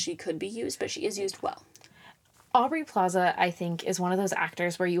well as she could be used, but she is used well. Aubrey Plaza, I think, is one of those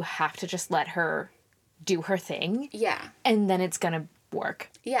actors where you have to just let her do her thing, Yeah. and then it's gonna work.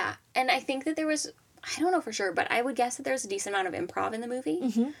 Yeah, and I think that there was, I don't know for sure, but I would guess that there's a decent amount of improv in the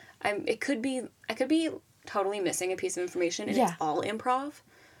movie. I could be totally missing a piece of information and it's Yeah. all improv.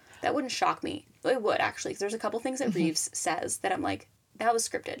 That wouldn't shock me. It would, actually. 'Cause there's a couple things that Reeves says that I'm like, that was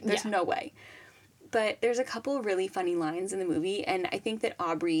scripted. There's Yeah. no way. But there's a couple really funny lines in the movie, and I think that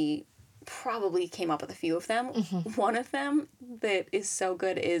Aubrey probably came up with a few of them. One of them that is so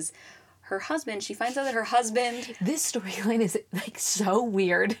good is her husband. She finds out that her husband... This storyline is, like, so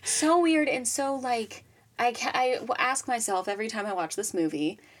weird. So weird and so, like, I ask myself every time I watch this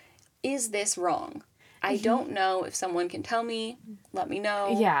movie, is this wrong? I don't know. If someone can tell me, let me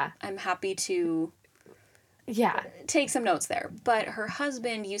know. Yeah. I'm happy to Yeah. take some notes there. But her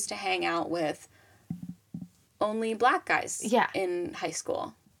husband used to hang out with only black guys Yeah. in high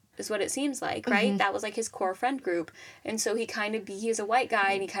school, is what it seems like, right? That was like his core friend group. And so he was a white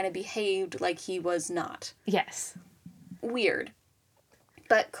guy and he kind of behaved like he was not. Yes. Weird.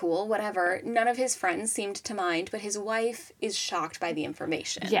 But cool, whatever. None of his friends seemed to mind, but his wife is shocked by the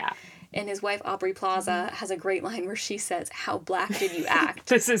information. Yeah. And his wife, Aubrey Plaza, has a great line where she says, "How black did you act?"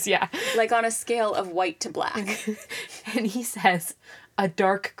 This is, yeah. Like on a scale of white to black. And he says, a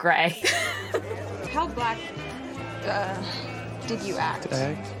dark gray. How black did you act?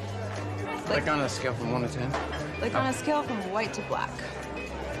 Like on a scale from 1 to 10? Like on a scale from white to black.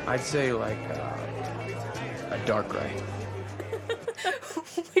 I'd say like a dark gray.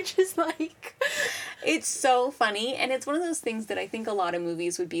 Which is like... It's so funny, and it's one of those things that I think a lot of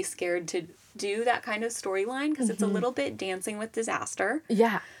movies would be scared to do, that kind of storyline, because it's a little bit Dancing with Disaster.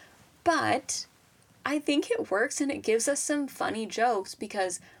 Yeah. But I think it works, and it gives us some funny jokes,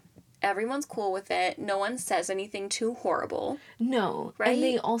 because everyone's cool with it. No one says anything too horrible. No. Right? And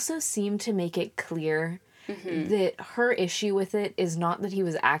they also seem to make it clear that her issue with it is not that he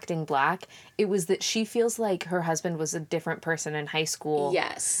was acting black. It was that she feels like her husband was a different person in high school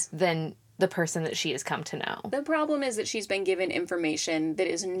Yes. than the person that she has come to know. The problem is that she's been given information that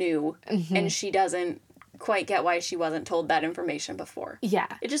is new, and she doesn't quite get why she wasn't told that information before. Yeah.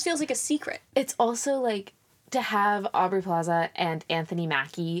 It just feels like a secret. It's also like to have Aubrey Plaza and Anthony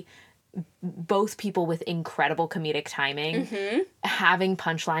Mackie both people with incredible comedic timing, having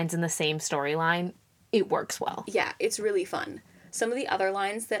punchlines in the same storyline, it works well. Yeah, it's really fun. Some of the other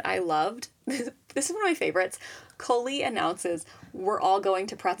lines that I loved, this is one of my favorites. Coley announces, "We're all going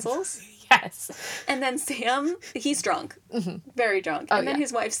to Pretzels." Yes. And then Sam, he's drunk. Very drunk. And then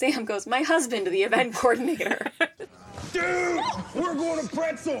his wife, Sam, goes, "My husband, the event coordinator." Dude, we're going to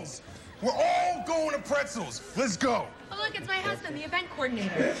Pretzels. We're all going to Pretzels. Let's go. Oh, look, it's my husband, the event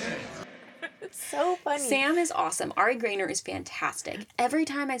coordinator. So funny. Sam is awesome. Ari Grainer is fantastic. Every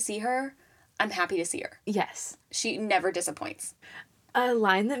time I see her, I'm happy to see her. Yes. She never disappoints. A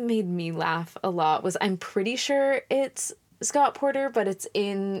line that made me laugh a lot was, I'm pretty sure it's Scott Porter, but it's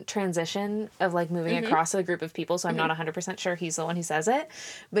in transition of like moving across a group of people, so I'm not 100% sure he's the one who says it.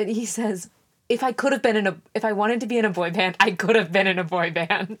 But he says, if I wanted to be in a boy band, I could have been in a boy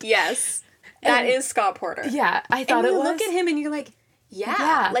band. Yes. That is Scott Porter. Yeah, I thought and it you was. look at him and you're like,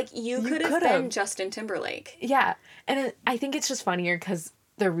 yeah. Like, you could have could've. been Justin Timberlake. Yeah, and I think it's just funnier because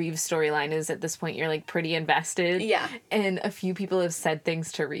the Reeves storyline is, at this point, you're like pretty invested. Yeah. And a few people have said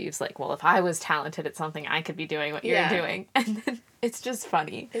things to Reeves like, well, if I was talented at something, I could be doing what you're doing. And then it's just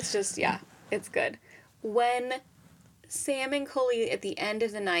funny. It's just, it's good. When Sam and Coley, at the end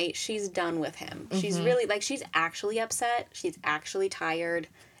of the night, she's done with him. She's really, like, she's actually upset. She's actually tired.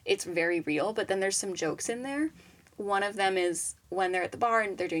 It's very real, but then there's some jokes in there. One of them is when they're at the bar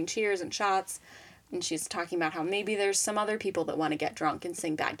and they're doing cheers and shots, and she's talking about how maybe there's some other people that want to get drunk and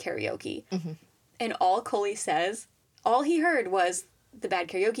sing bad karaoke. And all Coley says, all he heard was the bad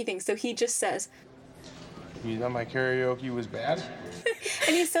karaoke thing, so he just says, You know my karaoke was bad?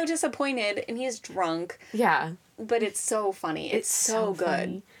 and he's so disappointed, and he's drunk. Yeah. But it's so funny. It's so good.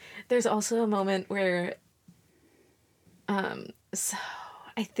 Funny. There's also a moment where, so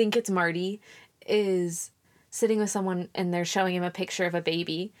I think it's Marty is sitting with someone and they're showing him a picture of a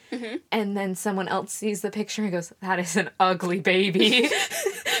baby, and then someone else sees the picture and goes, "That is an ugly baby."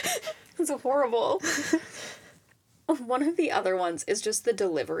 It's horrible. One of the other ones is just the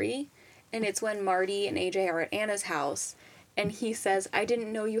delivery, and it's when Marty and AJ are at Anna's house, and he says, "I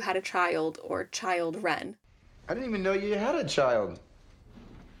didn't know you had a child," or "Child Ren." I didn't even know you had a child.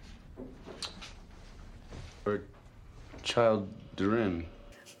 Or child Durin.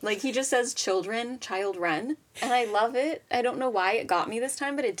 Like, he just says children, Child Ren, and I love it. I don't know why it got me this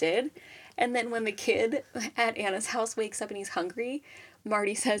time, but it did. And then when the kid at Anna's house wakes up and he's hungry,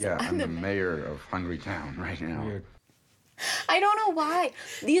 Marty says, Yeah, I'm the mayor of Hungry Town right now. I don't know why.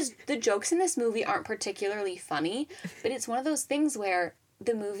 The jokes in this movie aren't particularly funny, but it's one of those things where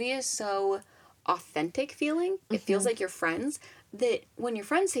the movie is so authentic feeling. It feels like you're friends, that when your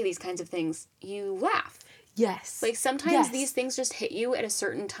friends say these kinds of things, you laugh. Yes. Like, sometimes these things just hit you at a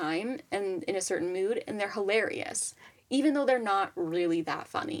certain time and in a certain mood, and they're hilarious, even though they're not really that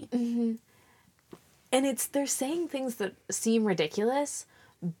funny. And they're saying things that seem ridiculous,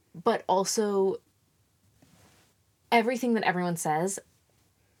 but also everything that everyone says,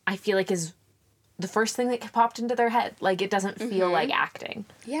 I feel like is the first thing that popped into their head. Like, it doesn't feel like acting.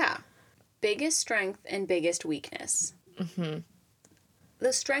 Yeah. Biggest strength and biggest weakness.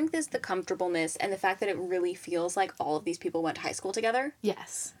 The strength is the comfortableness and the fact that it really feels like all of these people went to high school together.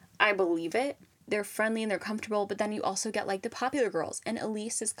 Yes. I believe it. They're friendly and they're comfortable, but then you also get, like, the popular girls, and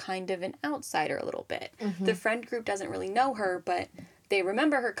Elise is kind of an outsider a little bit. The friend group doesn't really know her, but they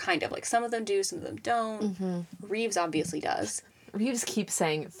remember her kind of. Like, some of them do, some of them don't. Reeves obviously does. Reeves keeps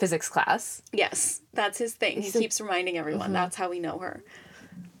saying physics class. Yes, that's his thing. He keeps reminding everyone. That's how we know her.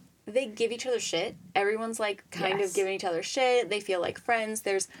 They give each other shit. Everyone's, like, kind of giving each other shit. They feel like friends.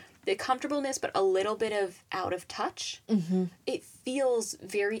 There's the comfortableness, but a little bit of out of touch. It feels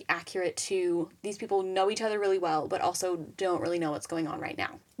very accurate to these people know each other really well, but also don't really know what's going on right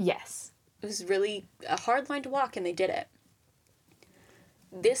now. Yes. It was really a hard line to walk, and they did it.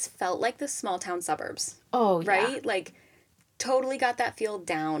 This felt like the small town suburbs. Oh, yeah. Right? Like, totally got that feel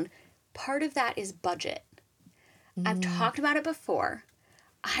down. Part of that is budget. I've talked about it before.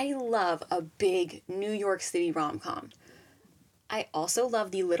 I love a big New York City rom-com. I also love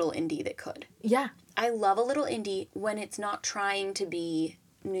the little indie that could. Yeah. I love a little indie when it's not trying to be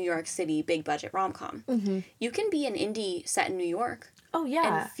New York City big budget rom-com. You can be an indie set in New York. Oh,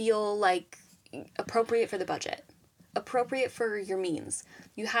 yeah. And feel like appropriate for the budget. Appropriate for your means.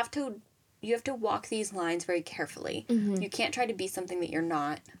 You have to walk these lines very carefully. You can't try to be something that you're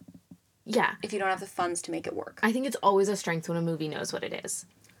not. Yeah. If you don't have the funds to make it work. I think it's always a strength when a movie knows what it is.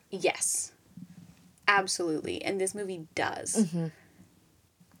 Yes. Absolutely. And this movie does.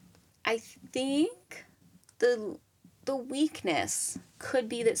 I think the weakness could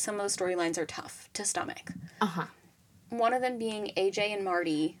be that some of the storylines are tough to stomach. one of them being AJ and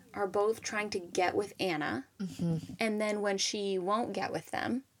Marty, are both trying to get with Anna. And then when she won't get with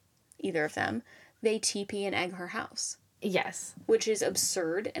them, either of them, they TP and egg her house. Yes. Which is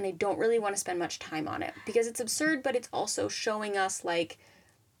absurd, and I don't really want to spend much time on it. Because it's absurd, but it's also showing us, like,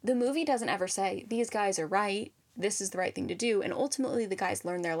 the movie doesn't ever say, these guys are right, this is the right thing to do. And ultimately, the guys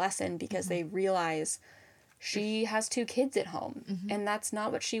learn their lesson because they realize she has 2 kids at home, and that's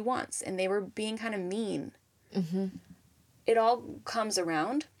not what she wants. And they were being kind of mean. It all comes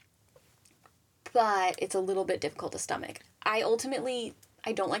around, but it's a little bit difficult to stomach. I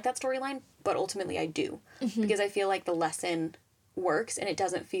don't like that storyline, but ultimately I do. Because I feel like the lesson works, and it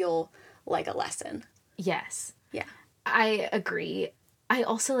doesn't feel like a lesson. Yes. Yeah. I agree. I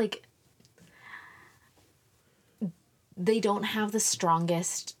also, like, they don't have the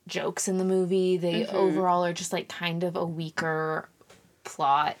strongest jokes in the movie. They overall are just, like, kind of a weaker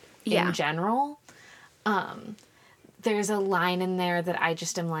plot in general. There's a line in there that I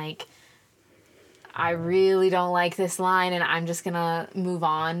just am like, I really don't like this line, and I'm just gonna move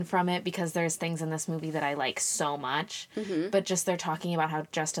on from it because there's things in this movie that I like so much. But just they're talking about how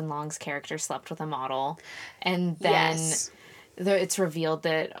Justin Long's character slept with a model, and then it's revealed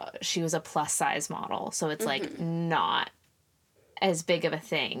that she was a plus-size model, so it's like not as big of a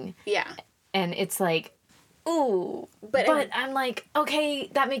thing. Yeah. And it's like, ooh, but I'm like, okay,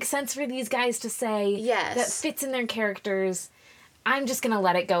 that makes sense for these guys to say. Yes. That fits in their characters. I'm just going to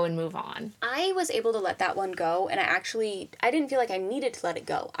let it go and move on. I was able to let that one go, and I didn't feel like I needed to let it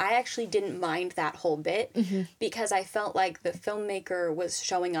go. I actually didn't mind that whole bit because I felt like the filmmaker was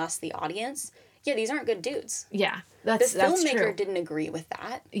showing us, the audience, yeah, these aren't good dudes. Yeah, the filmmaker true. didn't agree with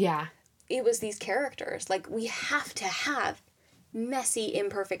that. Yeah. It was these characters. Like, we have to have messy,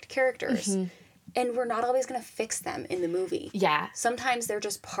 imperfect characters. And we're not always going to fix them in the movie. Yeah. Sometimes they're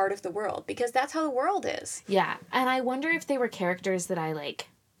just part of the world, because that's how the world is. Yeah. And I wonder if they were characters that I, like,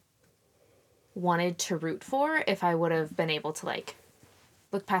 wanted to root for, if I would have been able to, like,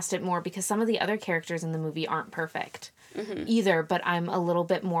 look past it more, because some of the other characters in the movie aren't perfect either, but I'm a little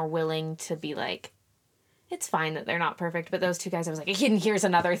bit more willing to be like, it's fine that they're not perfect, but those 2 guys, I was like, here's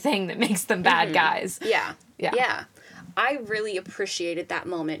another thing that makes them bad guys. Yeah. Yeah. I really appreciated that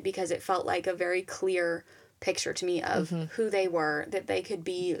moment because it felt like a very clear picture to me of who they were, that they could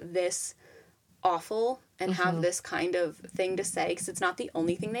be this awful and have this kind of thing to say, because it's not the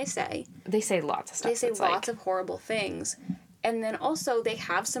only thing they say. They say lots of stuff. They say lots of horrible things. And then also they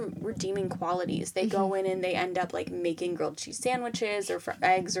have some redeeming qualities. They go in and they end up, like, making grilled cheese sandwiches or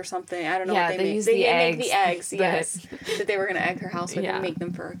eggs or something. I don't know what they make. They make the eggs, yes. That they were going to egg her house with and make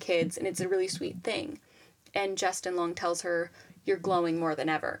them for her kids. And it's a really sweet thing. And Justin Long tells her, you're glowing more than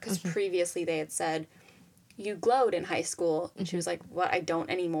ever. Because previously they had said, you glowed in high school. And she was like, what, I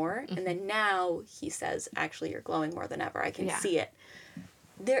don't anymore? And then now he says, actually, you're glowing more than ever. I can see it.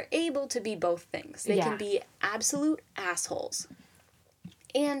 They're able to be both things. They can be absolute assholes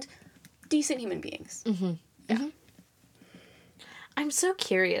and decent human beings. I'm so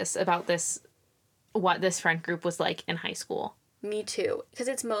curious about what this friend group was like in high school. Me too. Because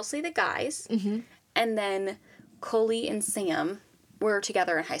it's mostly the guys. And then Coley and Sam were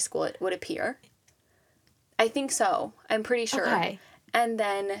together in high school, it would appear. I think so. I'm pretty sure. Okay. And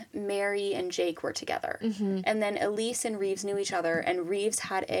then Mary and Jake were together. And then Elise and Reeves knew each other, and Reeves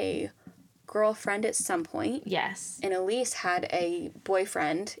had a girlfriend at some point. Yes. And Elise had a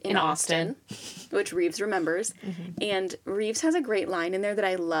boyfriend in Austin, which Reeves remembers. And Reeves has a great line in there that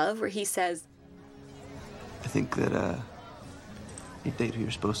I love where he says, I think that you date who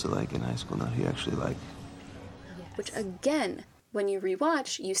you're supposed to like in high school, not who you actually like. Which, again, when you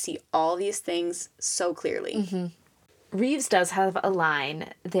rewatch, you see all these things so clearly. Reeves does have a line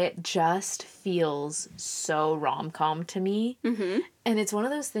that just feels so rom-com to me. And it's one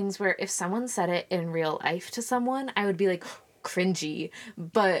of those things where if someone said it in real life to someone, I would be like, cringy.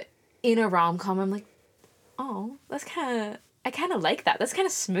 But in a rom-com, I'm like, oh, I kind of like that. That's kind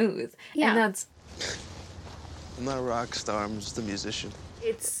of smooth. Yeah. And that's... I'm not a rock star, I'm just a musician.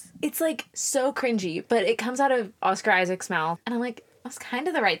 It's like so cringy, but it comes out of Oscar Isaac's mouth. And I'm like, that's kind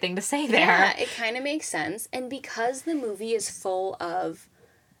of the right thing to say there. Yeah, it kind of makes sense. And because the movie is full of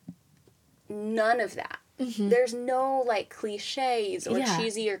none of that, there's no, like, cliches or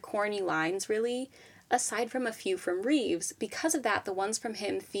cheesy or corny lines, really, aside from a few from Reeves. Because of that, the ones from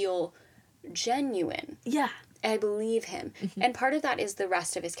him feel genuine. Yeah. I believe him. And part of that is the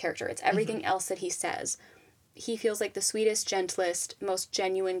rest of his character. It's everything else that he says. He feels like the sweetest, gentlest, most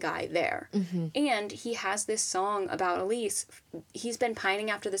genuine guy there. And he has this song about Elise. He's been pining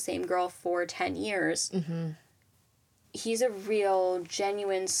after the same girl for 10 years. He's a real,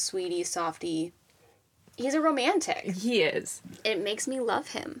 genuine, sweetie, softie He's a romantic. He is. It makes me love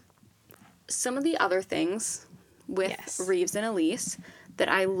him. Some of the other things with Reeves and Elise that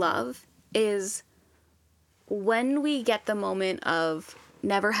I love is when we get the moment of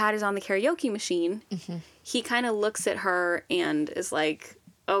Never Had is on the karaoke machine, he kind of looks at her and is like,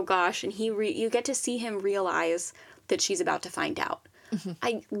 oh gosh, and you get to see him realize that she's about to find out.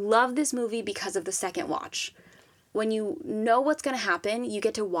 I love this movie because of the second watch. When you know what's going to happen, you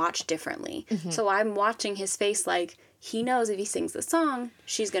get to watch differently. So I'm watching his face like, he knows if he sings the song,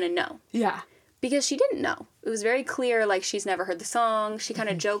 she's going to know. Yeah. Because she didn't know. It was very clear, like, she's never heard the song. She kind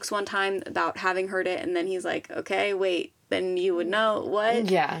of jokes one time about having heard it, and then he's like, okay, wait, then you would know what?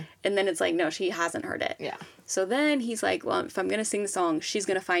 Yeah. And then it's like, no, she hasn't heard it. Yeah. So then he's like, well, if I'm going to sing the song, she's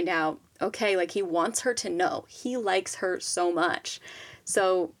going to find out. Okay, like, he wants her to know. He likes her so much.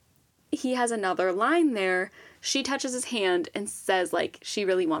 So he has another line there. She touches his hand and says, like, she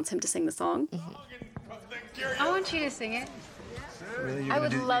really wants him to sing the song. I want you to sing it. Really? I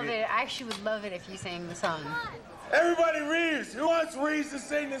would love it. I actually would love it if you sang the song. Everybody, Reeves! Who wants Reeves to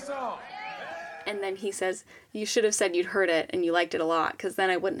sing the song? And then he says, you should have said you'd heard it and you liked it a lot, because then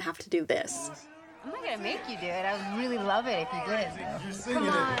I wouldn't have to do this. I'm not going to make you do it. I would really love it if you did. You're singing Come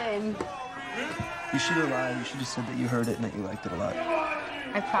on. You should have lied. You should have said that you heard it and that you liked it a lot.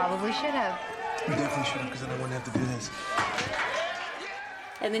 I probably should have. You definitely should have, because then I wouldn't have to do this.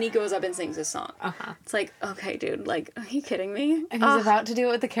 And then he goes up and sings his song. It's like, okay, dude, like, are you kidding me? And he's about to do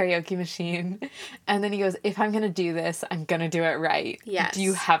it with the karaoke machine. And then he goes, if I'm going to do this, I'm going to do it right. Yes. Do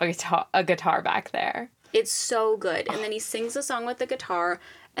you have a guitar back there? It's so good. And then he sings the song with the guitar.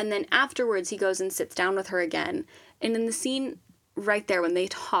 And then afterwards, he goes and sits down with her again. And in the scene right there when they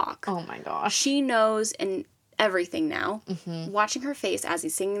talk. Oh my gosh. She knows and everything now. Watching her face as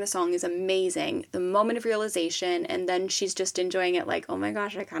he's singing the song is amazing. The moment of realization, and then she's just enjoying it like, oh my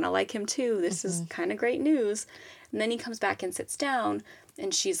gosh, I kind of like him too. This is kind of great news. And then he comes back and sits down,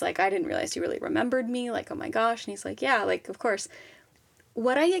 and she's like, I didn't realize you really remembered me. Like, oh my gosh. And he's like, yeah, like, of course.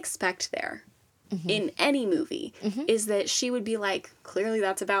 What I expect there in any movie is that she would be like, clearly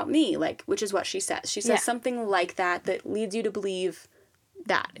that's about me, like, which is what she says. She says something like that leads you to believe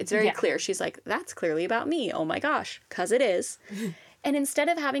that. It's very clear. She's like, that's clearly about me. Oh my gosh. 'Cause it is. And instead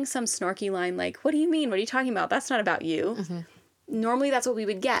of having some snarky line like, what do you mean? What are you talking about? That's not about you. Normally that's what we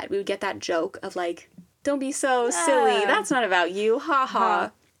would get. We would get that joke of like, don't be so silly. That's not about you. Ha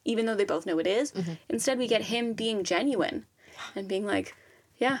ha. Even though they both know it is. Instead we get him being genuine and being like,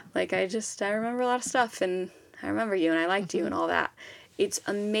 yeah, like I remember a lot of stuff and I remember you and I liked you and all that. It's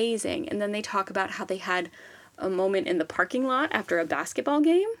amazing. And then they talk about how they had a moment in the parking lot after a basketball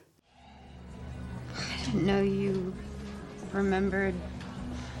game. I didn't know you remembered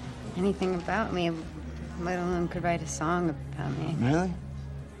anything about me, let alone could write a song about me. Really?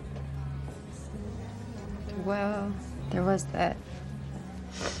 Well, there was that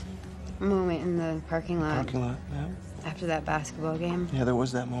moment in the parking lot. Parking lot, yeah. After that basketball game. Yeah, there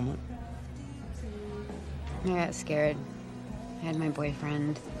was that moment. I got scared. I had my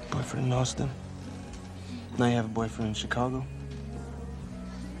boyfriend. Boyfriend in Austin. Now you have a boyfriend in Chicago.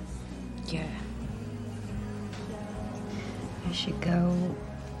 Yeah. I should go.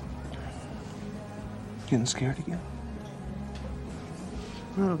 Getting scared again?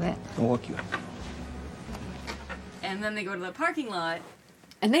 A little bit. I'll walk you. And then they go to the parking lot.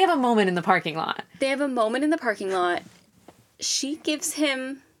 And they have a moment in the parking lot. They have a moment in the parking lot. She gives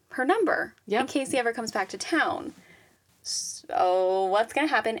him her number in case he ever comes back to town. So what's going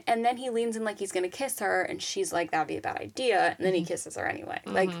to happen? And then he leans in like he's going to kiss her. And she's like, that'd be a bad idea. And then he kisses her anyway.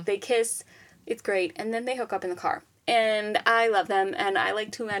 Like, they kiss. It's great. And then they hook up in the car. And I love them. And I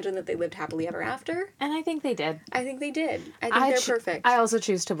like to imagine that they lived happily ever after. And I think they did. I think they did. I think they're perfect. I also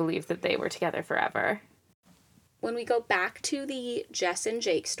choose to believe that they were together forever. When we go back to the Jess and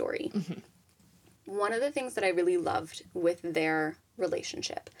Jake story, one of the things that I really loved with their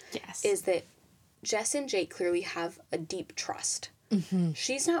relationship is that Jess and Jake clearly have a deep trust.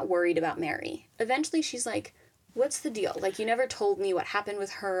 She's not worried about Mary. Eventually she's like, what's the deal? Like, you never told me what happened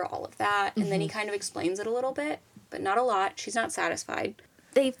with her, all of that. And then he kind of explains it a little bit, but not a lot. She's not satisfied.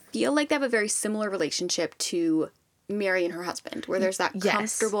 They feel like they have a very similar relationship to Mary and her husband, where there's that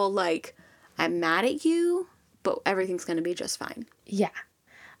comfortable, like, I'm mad at you, but everything's going to be just fine. Yeah.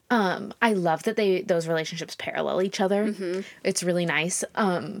 I love that those relationships parallel each other. It's really nice.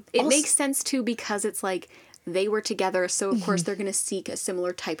 It makes sense, too, because it's like they were together, so of course they're going to seek a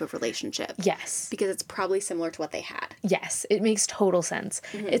similar type of relationship. Yes. Because it's probably similar to what they had. Yes, it makes total sense.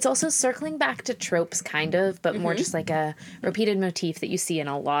 It's also circling back to tropes, kind of, but more just like a repeated motif that you see in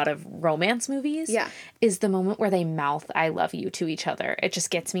a lot of romance movies. Yeah. Is the moment where they mouth "I love you" to each other. It just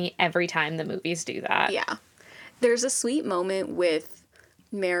gets me every time the movies do that. Yeah. There's a sweet moment with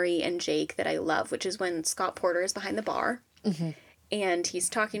Mary and Jake that I love, which is when Scott Porter is behind the bar. And he's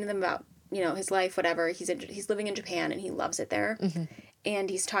talking to them about, you know, his life, whatever. He's living in Japan and he loves it there. And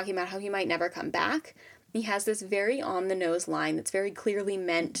he's talking about how he might never come back. He has this very on-the-nose line that's very clearly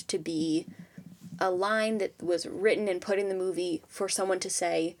meant to be a line that was written and put in the movie for someone to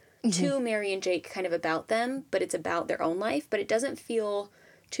say to Mary and Jake kind of about them, but it's about their own life. But it doesn't feel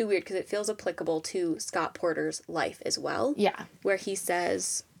too weird because it feels applicable to Scott Porter's life as well. Yeah. Where he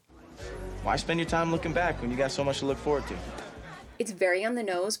says, why spend your time looking back when you got so much to look forward to? it's very on the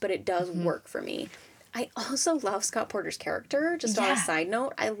nose, but it does work for me. I also love Scott Porter's character, just on a side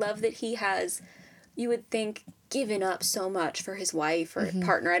note. I love that he has, you would think, given up so much for his wife or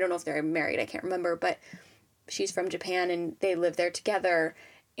partner. I don't know if they're married, I can't remember, but she's from Japan and they live there together,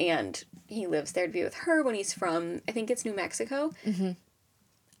 and he lives there to be with her when he's from, I think it's New Mexico.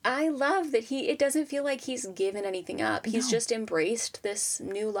 I love that it doesn't feel like he's given anything up. He's just embraced this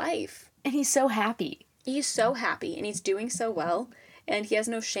new life. And he's so happy. He's so happy, and he's doing so well, and he has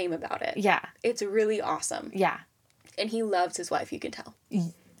no shame about it. Yeah. It's really awesome. Yeah. And he loves his wife, you can tell.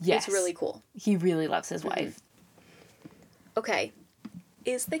 Yes. It's really cool. He really loves his wife. Okay.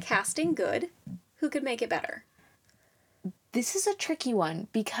 Is the casting good? Who could make it better? This is a tricky one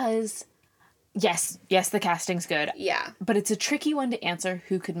because, yes, the casting's good. Yeah. But it's a tricky one to answer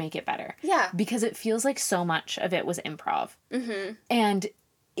who could make it better. Yeah. Because it feels like so much of it was improv. And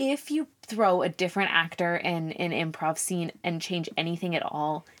if you throw a different actor in an improv scene and change anything at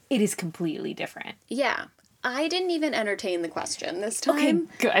all, it is completely different. Yeah. I didn't even entertain the question this time.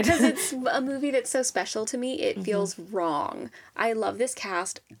 Okay, good. Because it's a movie that's so special to me, it feels wrong. I love this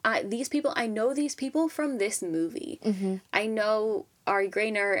cast. I know these people from this movie. I know Ari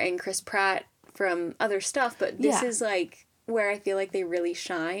Grainer and Chris Pratt from other stuff, but this is like where I feel like they really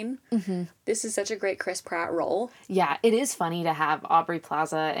shine. This is such a great Chris Pratt role. Yeah, it is funny to have Aubrey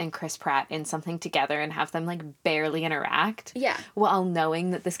Plaza and Chris Pratt in something together and have them like barely interact. Yeah. While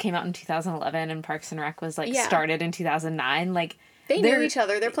knowing that this came out in 2011 and Parks and Rec was like started in 2009, like they knew each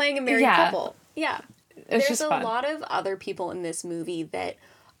other. They're playing a married couple. Yeah. It's There's just a fun. lot of other people in this movie that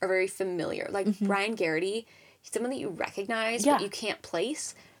are very familiar. Like Brian Garrity, he's someone that you recognize but you can't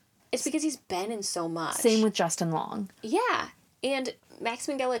place. It's because he's been in so much. Same with Justin Long. Yeah. And Max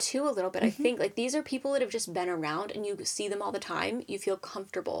Minghella too a little bit. I think like these are people that have just been around and you see them all the time. You feel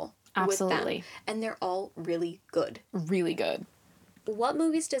comfortable with them. And they're all really good. Really good. What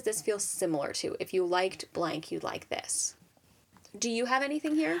movies does this feel similar to? If you liked blank, you'd like this. Do you have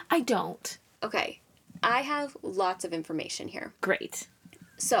anything here? I don't. Okay. I have lots of information here. Great.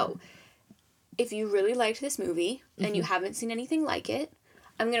 So, if you really liked this movie and you haven't seen anything like it,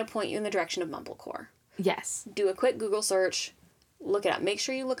 I'm going to point you in the direction of Mumblecore. Yes. Do a quick Google search. Look it up. Make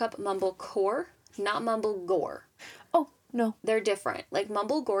sure you look up Mumblecore, not Mumblegore. Oh, no. They're different. Like,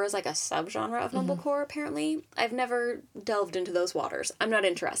 Mumblegore is like a subgenre of Mumblecore, apparently. I've never delved into those waters. I'm not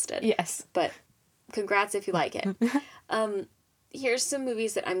interested. Yes. But congrats if you like it. Here's some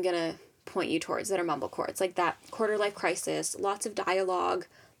movies that I'm going to point you towards that are Mumblecore. It's like that Quarter Life Crisis, lots of dialogue,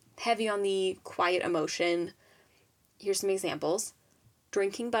 heavy on the quiet emotion. Here's some examples.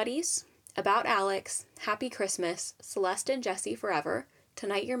 Drinking Buddies, About Alex, Happy Christmas, Celeste and Jesse Forever,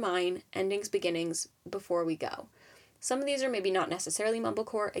 Tonight You're Mine, Endings Beginnings, Before We Go. Some of these are maybe not necessarily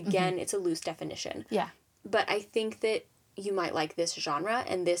Mumblecore. Again, it's a loose definition. Yeah. But I think that you might like this genre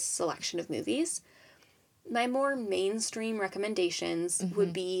and this selection of movies. My more mainstream recommendations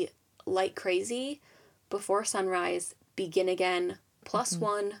would be Like Crazy, Before Sunrise, Begin Again, Plus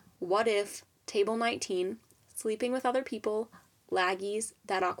One, What If, Table 19, Sleeping with Other People, Laggies,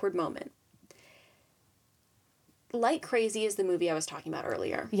 That Awkward Moment. Like Crazy is the movie I was talking about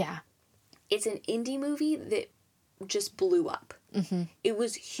earlier. Yeah. It's an indie movie that just blew up. It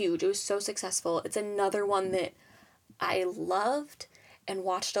was huge. It was so successful. It's another one that I loved and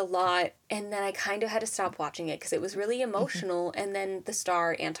watched a lot, and then I kind of had to stop watching it because it was really emotional, and then the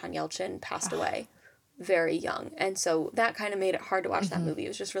star, Anton Yelchin, passed away very young, and so that kind of made it hard to watch that movie. It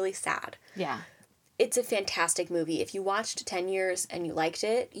was just really sad. Yeah. It's a fantastic movie. If you watched 10 Years and you liked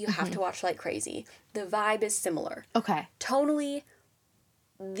it, you have to watch Like Crazy. The vibe is similar. Okay. Tonally,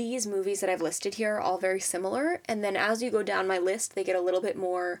 these movies that I've listed here are all very similar. And then as you go down my list, they get a little bit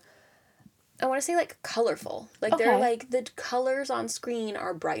more, I want to say like colorful. Like they're like, the colors on screen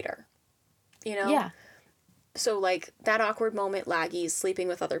are brighter. You know? Yeah. So, like, That Awkward Moment, Laggies, Sleeping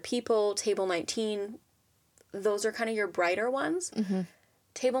with Other People, Table 19, those are kind of your brighter ones. Mm-hmm.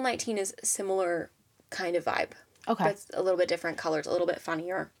 Table 19 is similar kind of vibe. Okay. But it's a little bit different colors, a little bit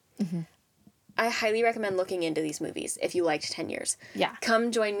funnier. Mm-hmm. I highly recommend looking into these movies if you liked 10 Years. Yeah.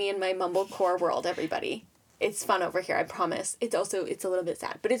 Come join me in my mumblecore world, everybody. It's fun over here, I promise. It's a little bit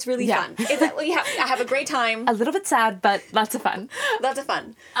sad, but it's really fun. I have a great time. A little bit sad, but lots of fun. Lots of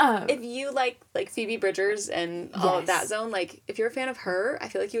fun. If you like Phoebe Bridgers and all of that zone, like, if you're a fan of her, I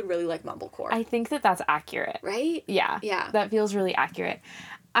feel like you would really like mumblecore. I think that that's accurate. Right? Yeah. Yeah. That feels really accurate.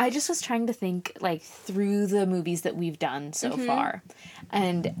 I just was trying to think, like, through the movies that we've done so far,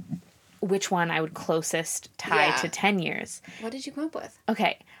 and which one I would closest tie to 10 Years. What did you come up with?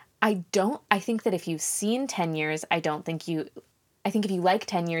 Okay. I think that if you've seen 10 Years, I think if you like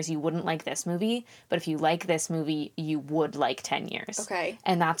 10 Years, you wouldn't like this movie, but if you like this movie, you would like 10 Years. Okay.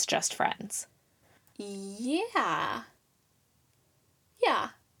 And that's Just Friends. Yeah. Yeah.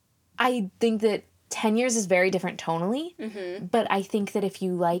 I think that 10 Years is very different tonally, but I think that if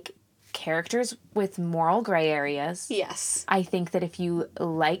you like characters with moral gray areas, yes. I think that if you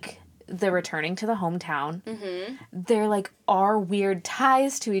like the returning to the hometown, there, like, are weird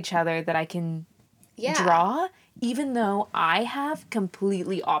ties to each other that I can draw, even though I have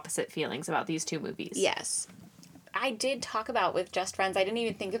completely opposite feelings about these two movies. Yes. I did talk about with Just Friends, I didn't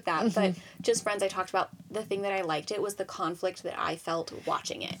even think of that, but Just Friends, I talked about the thing that I liked it was the conflict that I felt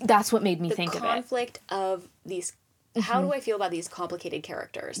watching it. That's what made me think of it. The conflict of these, how do I feel about these complicated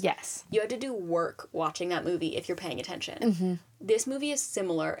characters? Yes. You had to do work watching that movie if you're paying attention. This movie is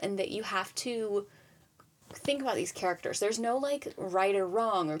similar in that you have to think about these characters. There's no, like, right or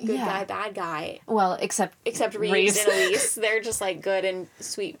wrong or good guy, bad guy. Well, except Reeves and Elise. They're just, like, good and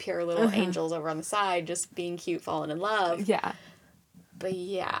sweet, pure little angels over on the side, just being cute, falling in love. Yeah. But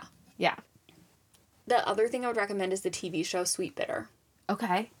yeah. Yeah. The other thing I would recommend is the TV show Sweet Bitter.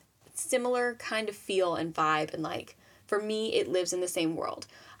 Okay. Similar kind of feel and vibe, and, like, for me, it lives in the same world.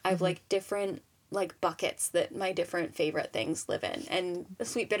 I have, like, different, like, buckets that my different favorite things live in. And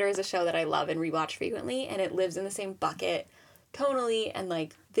Sweet Bitter is a show that I love and rewatch frequently, and it lives in the same bucket tonally and,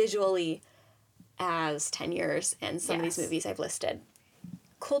 like, visually as 10 Years and some of these movies I've listed.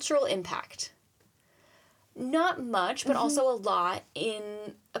 Cultural impact. Not much, but also a lot in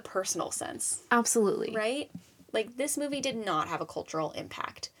a personal sense. Absolutely. Right? Like, this movie did not have a cultural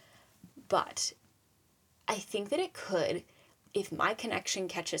impact, but I think that it could if my connection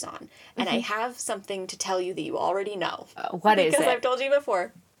catches on. And I have something to tell you that you already know. What is it? Because I've told you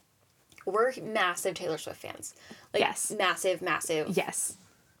before. We're massive Taylor Swift fans. Like, massive,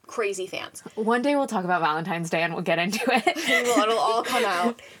 crazy fans. One day we'll talk about Valentine's Day and we'll get into it. It'll all come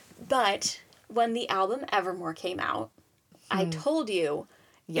out. But when the album Evermore came out, I told you,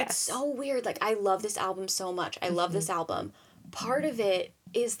 it's so weird. Like, I love this album so much. I love this album. Part of it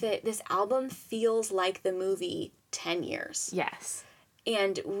is that this album feels like the movie 10 Years. Yes.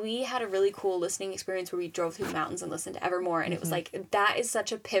 And we had a really cool listening experience where we drove through the mountains and listened to Evermore, and it was like, that is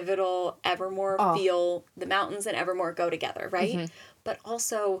such a pivotal Evermore feel. The mountains and Evermore go together, right? But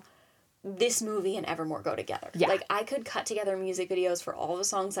also, this movie and Evermore go together. Yeah. Like, I could cut together music videos for all the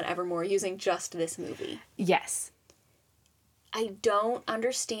songs on Evermore using just this movie. Yes. I don't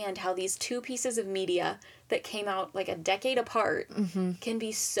understand how these two pieces of media that came out like a decade apart can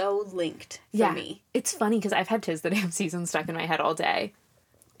be so linked for me. It's funny because I've had 'Tis the Damn Season stuck in my head all day.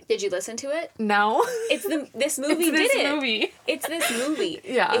 Did you listen to it? No. It's this movie It's this movie. It's this movie.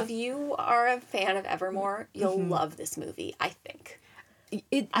 Yeah. If you are a fan of Evermore, you'll love this movie, I think.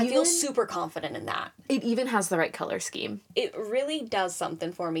 I feel super confident in that. It even has the right color scheme. It really does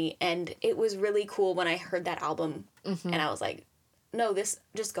something for me, and it was really cool when I heard that album, and I was like, no, these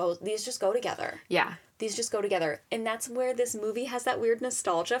just go together. Yeah. These just go together. And that's where this movie has that weird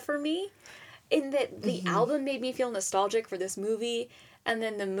nostalgia for me, in that the album made me feel nostalgic for this movie, and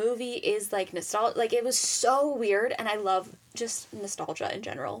then the movie is like nostalgia. Like, it was so weird, and I love just nostalgia in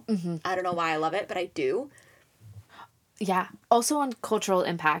general. I don't know why I love it, but I do. Yeah. Also on cultural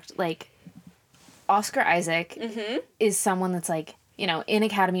impact, like, Oscar Isaac is someone that's, like, you know, in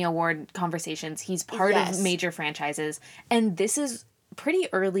Academy Award conversations, he's part of major franchises, and this is pretty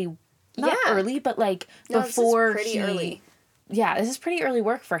early, not early, but, like, before this is pretty early. Yeah, this is pretty early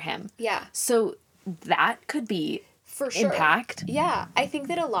work for him. Yeah. So that could be for sure. Impact. Yeah. I think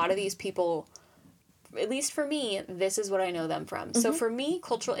that a lot of these people, at least for me, this is what I know them from. So for me,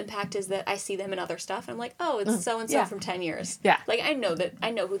 cultural impact is that I see them in other stuff, and I'm like, oh, it's so-and-so from 10 Years. Yeah. Like, I know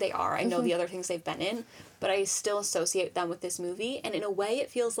who they are. I know the other things they've been in, but I still associate them with this movie, and in a way it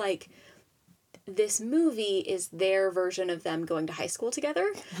feels like this movie is their version of them going to high school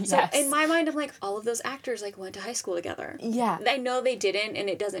together. So Yes. in my mind, I'm like, all of those actors like went to high school together. Yeah. I know they didn't, and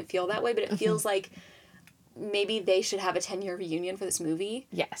it doesn't feel that way, but it feels like maybe they should have a 10-year reunion for this movie.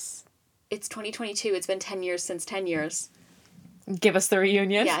 Yes. It's 2022. It's been 10 years since 10 years. Give us the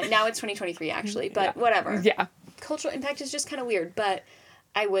reunion. Yeah, now it's 2023 actually, but whatever. Yeah. Cultural impact is just kind of weird, but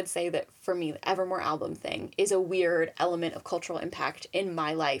I would say that for me, the Evermore album thing is a weird element of cultural impact in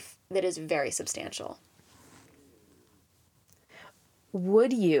my life that is very substantial.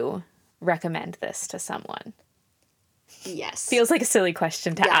 Would you recommend this to someone? Yes. Feels like a silly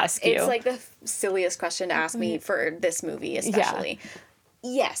question to ask you. It's like the silliest question to ask me for this movie, especially.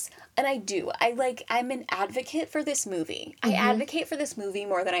 Yes, and I do. I'm an advocate for this movie. I advocate for this movie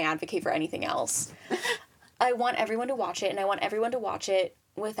more than I advocate for anything else. I want everyone to watch it, and I want everyone to watch it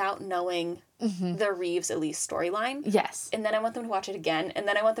without knowing the Reeves Elise storyline. Yes. And then I want them to watch it again, and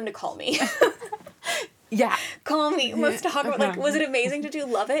then I want them to call me. Yeah. Call me. Let's talk about, like, was it amazing to do?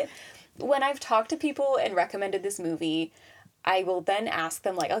 Love it. When I've talked to people and recommended this movie, I will then ask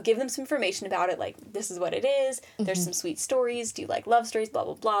them, like, I'll give them some information about it, like, this is what it is, there's some sweet stories, do you like love stories, blah,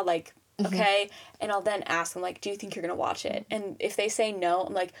 blah, blah, like, okay, and I'll then ask them, like, do you think you're gonna watch it? And if they say no,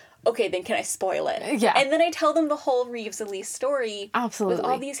 I'm like, okay, then can I spoil it? Yeah. And then I tell them the whole Reeves Elise story. Absolutely. With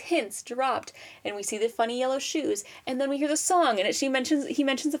all these hints dropped, and we see the funny yellow shoes, and then we hear the song, and he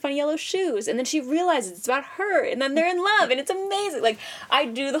mentions the funny yellow shoes, and then she realizes it's about her, and then they're in love, and it's amazing. Like, I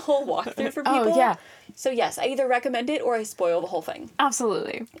do the whole walkthrough for people. Oh, yeah. So yes, I either recommend it or I spoil the whole thing.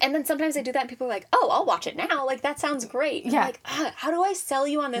 Absolutely. And then sometimes I do that and people are like, oh, I'll watch it now. Like, that sounds great. And Yeah. I'm like, how do I sell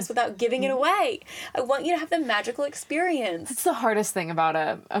you on this without giving it away? I want you to have the magical experience. It's the hardest thing about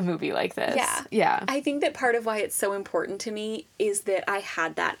a movie like this. Yeah. Yeah. I think that part of why it's so important to me is that I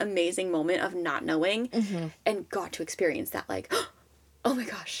had that amazing moment of not knowing and got to experience that, like, oh my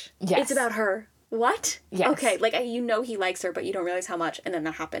gosh. Yes. It's about her. What? Yes. Okay, like, you know he likes her, but you don't realize how much, and then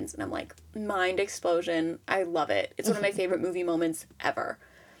that happens, and I'm like, mind explosion. I love it. It's one of my favorite movie moments ever.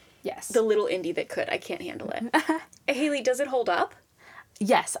 Yes. The little indie that could. I can't handle it. Haley, does it hold up?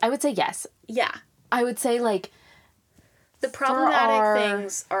 Yes. I would say yes. Yeah. I would say, like, The problematic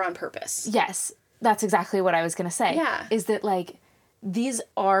things are on purpose. yes, that's exactly what I was going to say. Yeah. Is that, like, these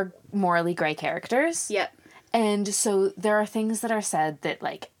are morally gray characters. Yep. And so there are things that are said that,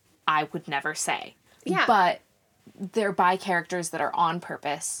 like, I would never say. Yeah. But they're by characters that are on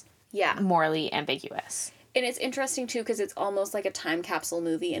purpose, Yeah. morally ambiguous. And it's interesting, too, because it's almost like a time capsule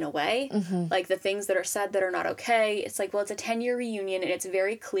movie in a way. Like, the things that are said that are not okay, it's like, well, it's a 10-year reunion, and it's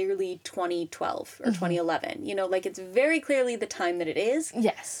very clearly 2012 or 2011. You know, like, it's very clearly the time that it is.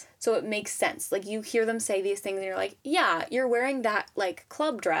 Yes. So it makes sense. Like, you hear them say these things, and you're like, yeah, you're wearing that, like,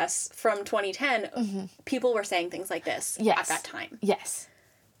 club dress from 2010. People were saying things like this at that time. Yes.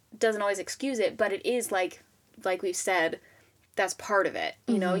 Doesn't always excuse it, but it is, like we've said, that's part of it.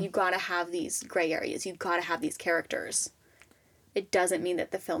 You know, you gotta have these gray areas. You've gotta have these characters. It doesn't mean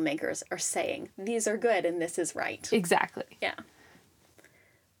that the filmmakers are saying, these are good and this is right. Exactly. Yeah.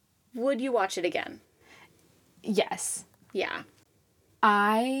 Would you watch it again? Yes. Yeah.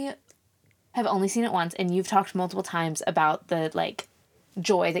 I have only seen it once, and you've talked multiple times about the, like,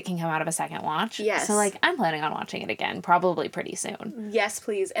 joy that can come out of a second watch. Yes. So, like, I'm planning on watching it again, probably pretty soon. Yes,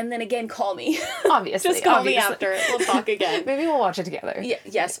 please. And then again, call me. Obviously. Just call me after. We'll talk again. Maybe we'll watch it together.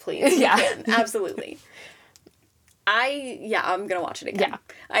 Yes, please. Yeah. You can. Absolutely. I'm gonna watch it again. Yeah.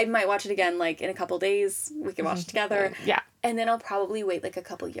 I might watch it again, like, in a couple days. We can watch it together. Yeah. And then I'll probably wait, like, a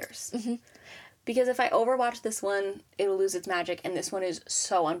couple years. Because if I overwatch this one, it'll lose its magic, and this one is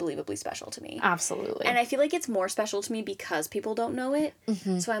so unbelievably special to me. Absolutely. And I feel like it's more special to me because people don't know it.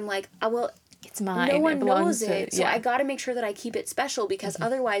 So I'm like, oh, well, it's mine. no one It belongs knows to- it. So yeah. I gotta make sure that I keep it special because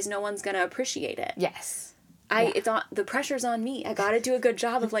otherwise no one's gonna appreciate it. Yes. It's on, the pressure's on me. I gotta do a good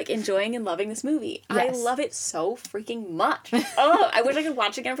job of, like, enjoying and loving this movie. I Yes. love it so freaking much. Oh, I wish I could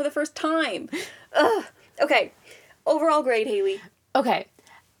watch it again for the first time. Ugh. Okay. Overall grade, Haley. Okay.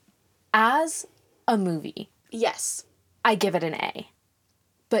 As a movie, Yes. I give it an A.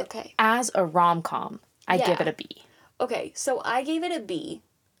 But Okay. as a rom-com, I give Yeah. it a B. Okay, so I gave it a B,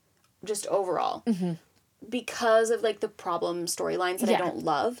 just overall, because of, like, the problem storylines that I Yeah. don't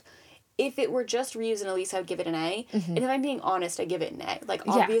love. If it were just Reeves and Elise, I would give it an A. And if I'm being honest, I give it an A. Like,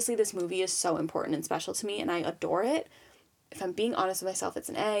 Yeah. obviously, this movie is so important and special to me, and I adore it. If I'm being honest with myself, it's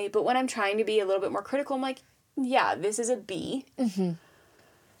an A. But when I'm trying to be a little bit more critical, I'm like, yeah, this is a B.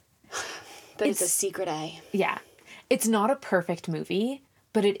 But it's a secret A. Yeah. It's not a perfect movie,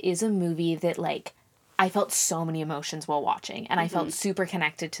 but it is a movie that, like, I felt so many emotions while watching, and I felt super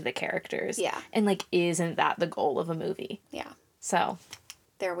connected to the characters. Yeah. And, like, isn't that the goal of a movie? Yeah. So,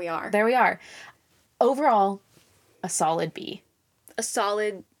 There we are. there we are. Overall, a solid B. A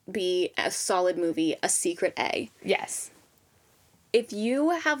solid B, a solid movie, a secret A. Yes. If you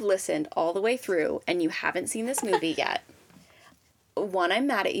have listened all the way through and you haven't seen this movie yet, one, I'm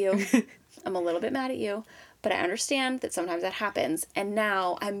mad at you. I'm a little bit mad at you, but I understand that sometimes that happens. And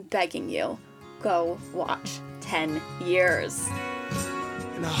now I'm begging you, go watch 10 Years.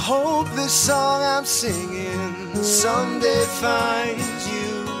 And I hope this song I'm singing someday finds you.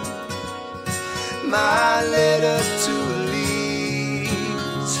 My letter to Elise.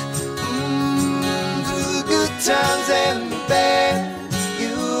 Through the good times and the bad,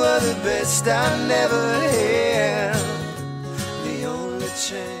 you are the best I never had. The only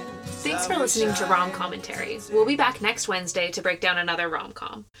chance. Thanks for listening to Rom Commentary. We'll be back next Wednesday to break down another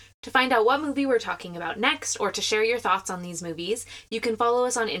rom-com. To find out what movie we're talking about next, or to share your thoughts on these movies, you can follow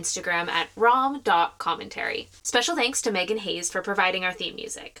us on Instagram at rom.commentary. Special thanks to Megan Hayes for providing our theme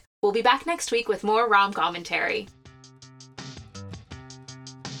music. We'll be back next week with more Rom Commentary.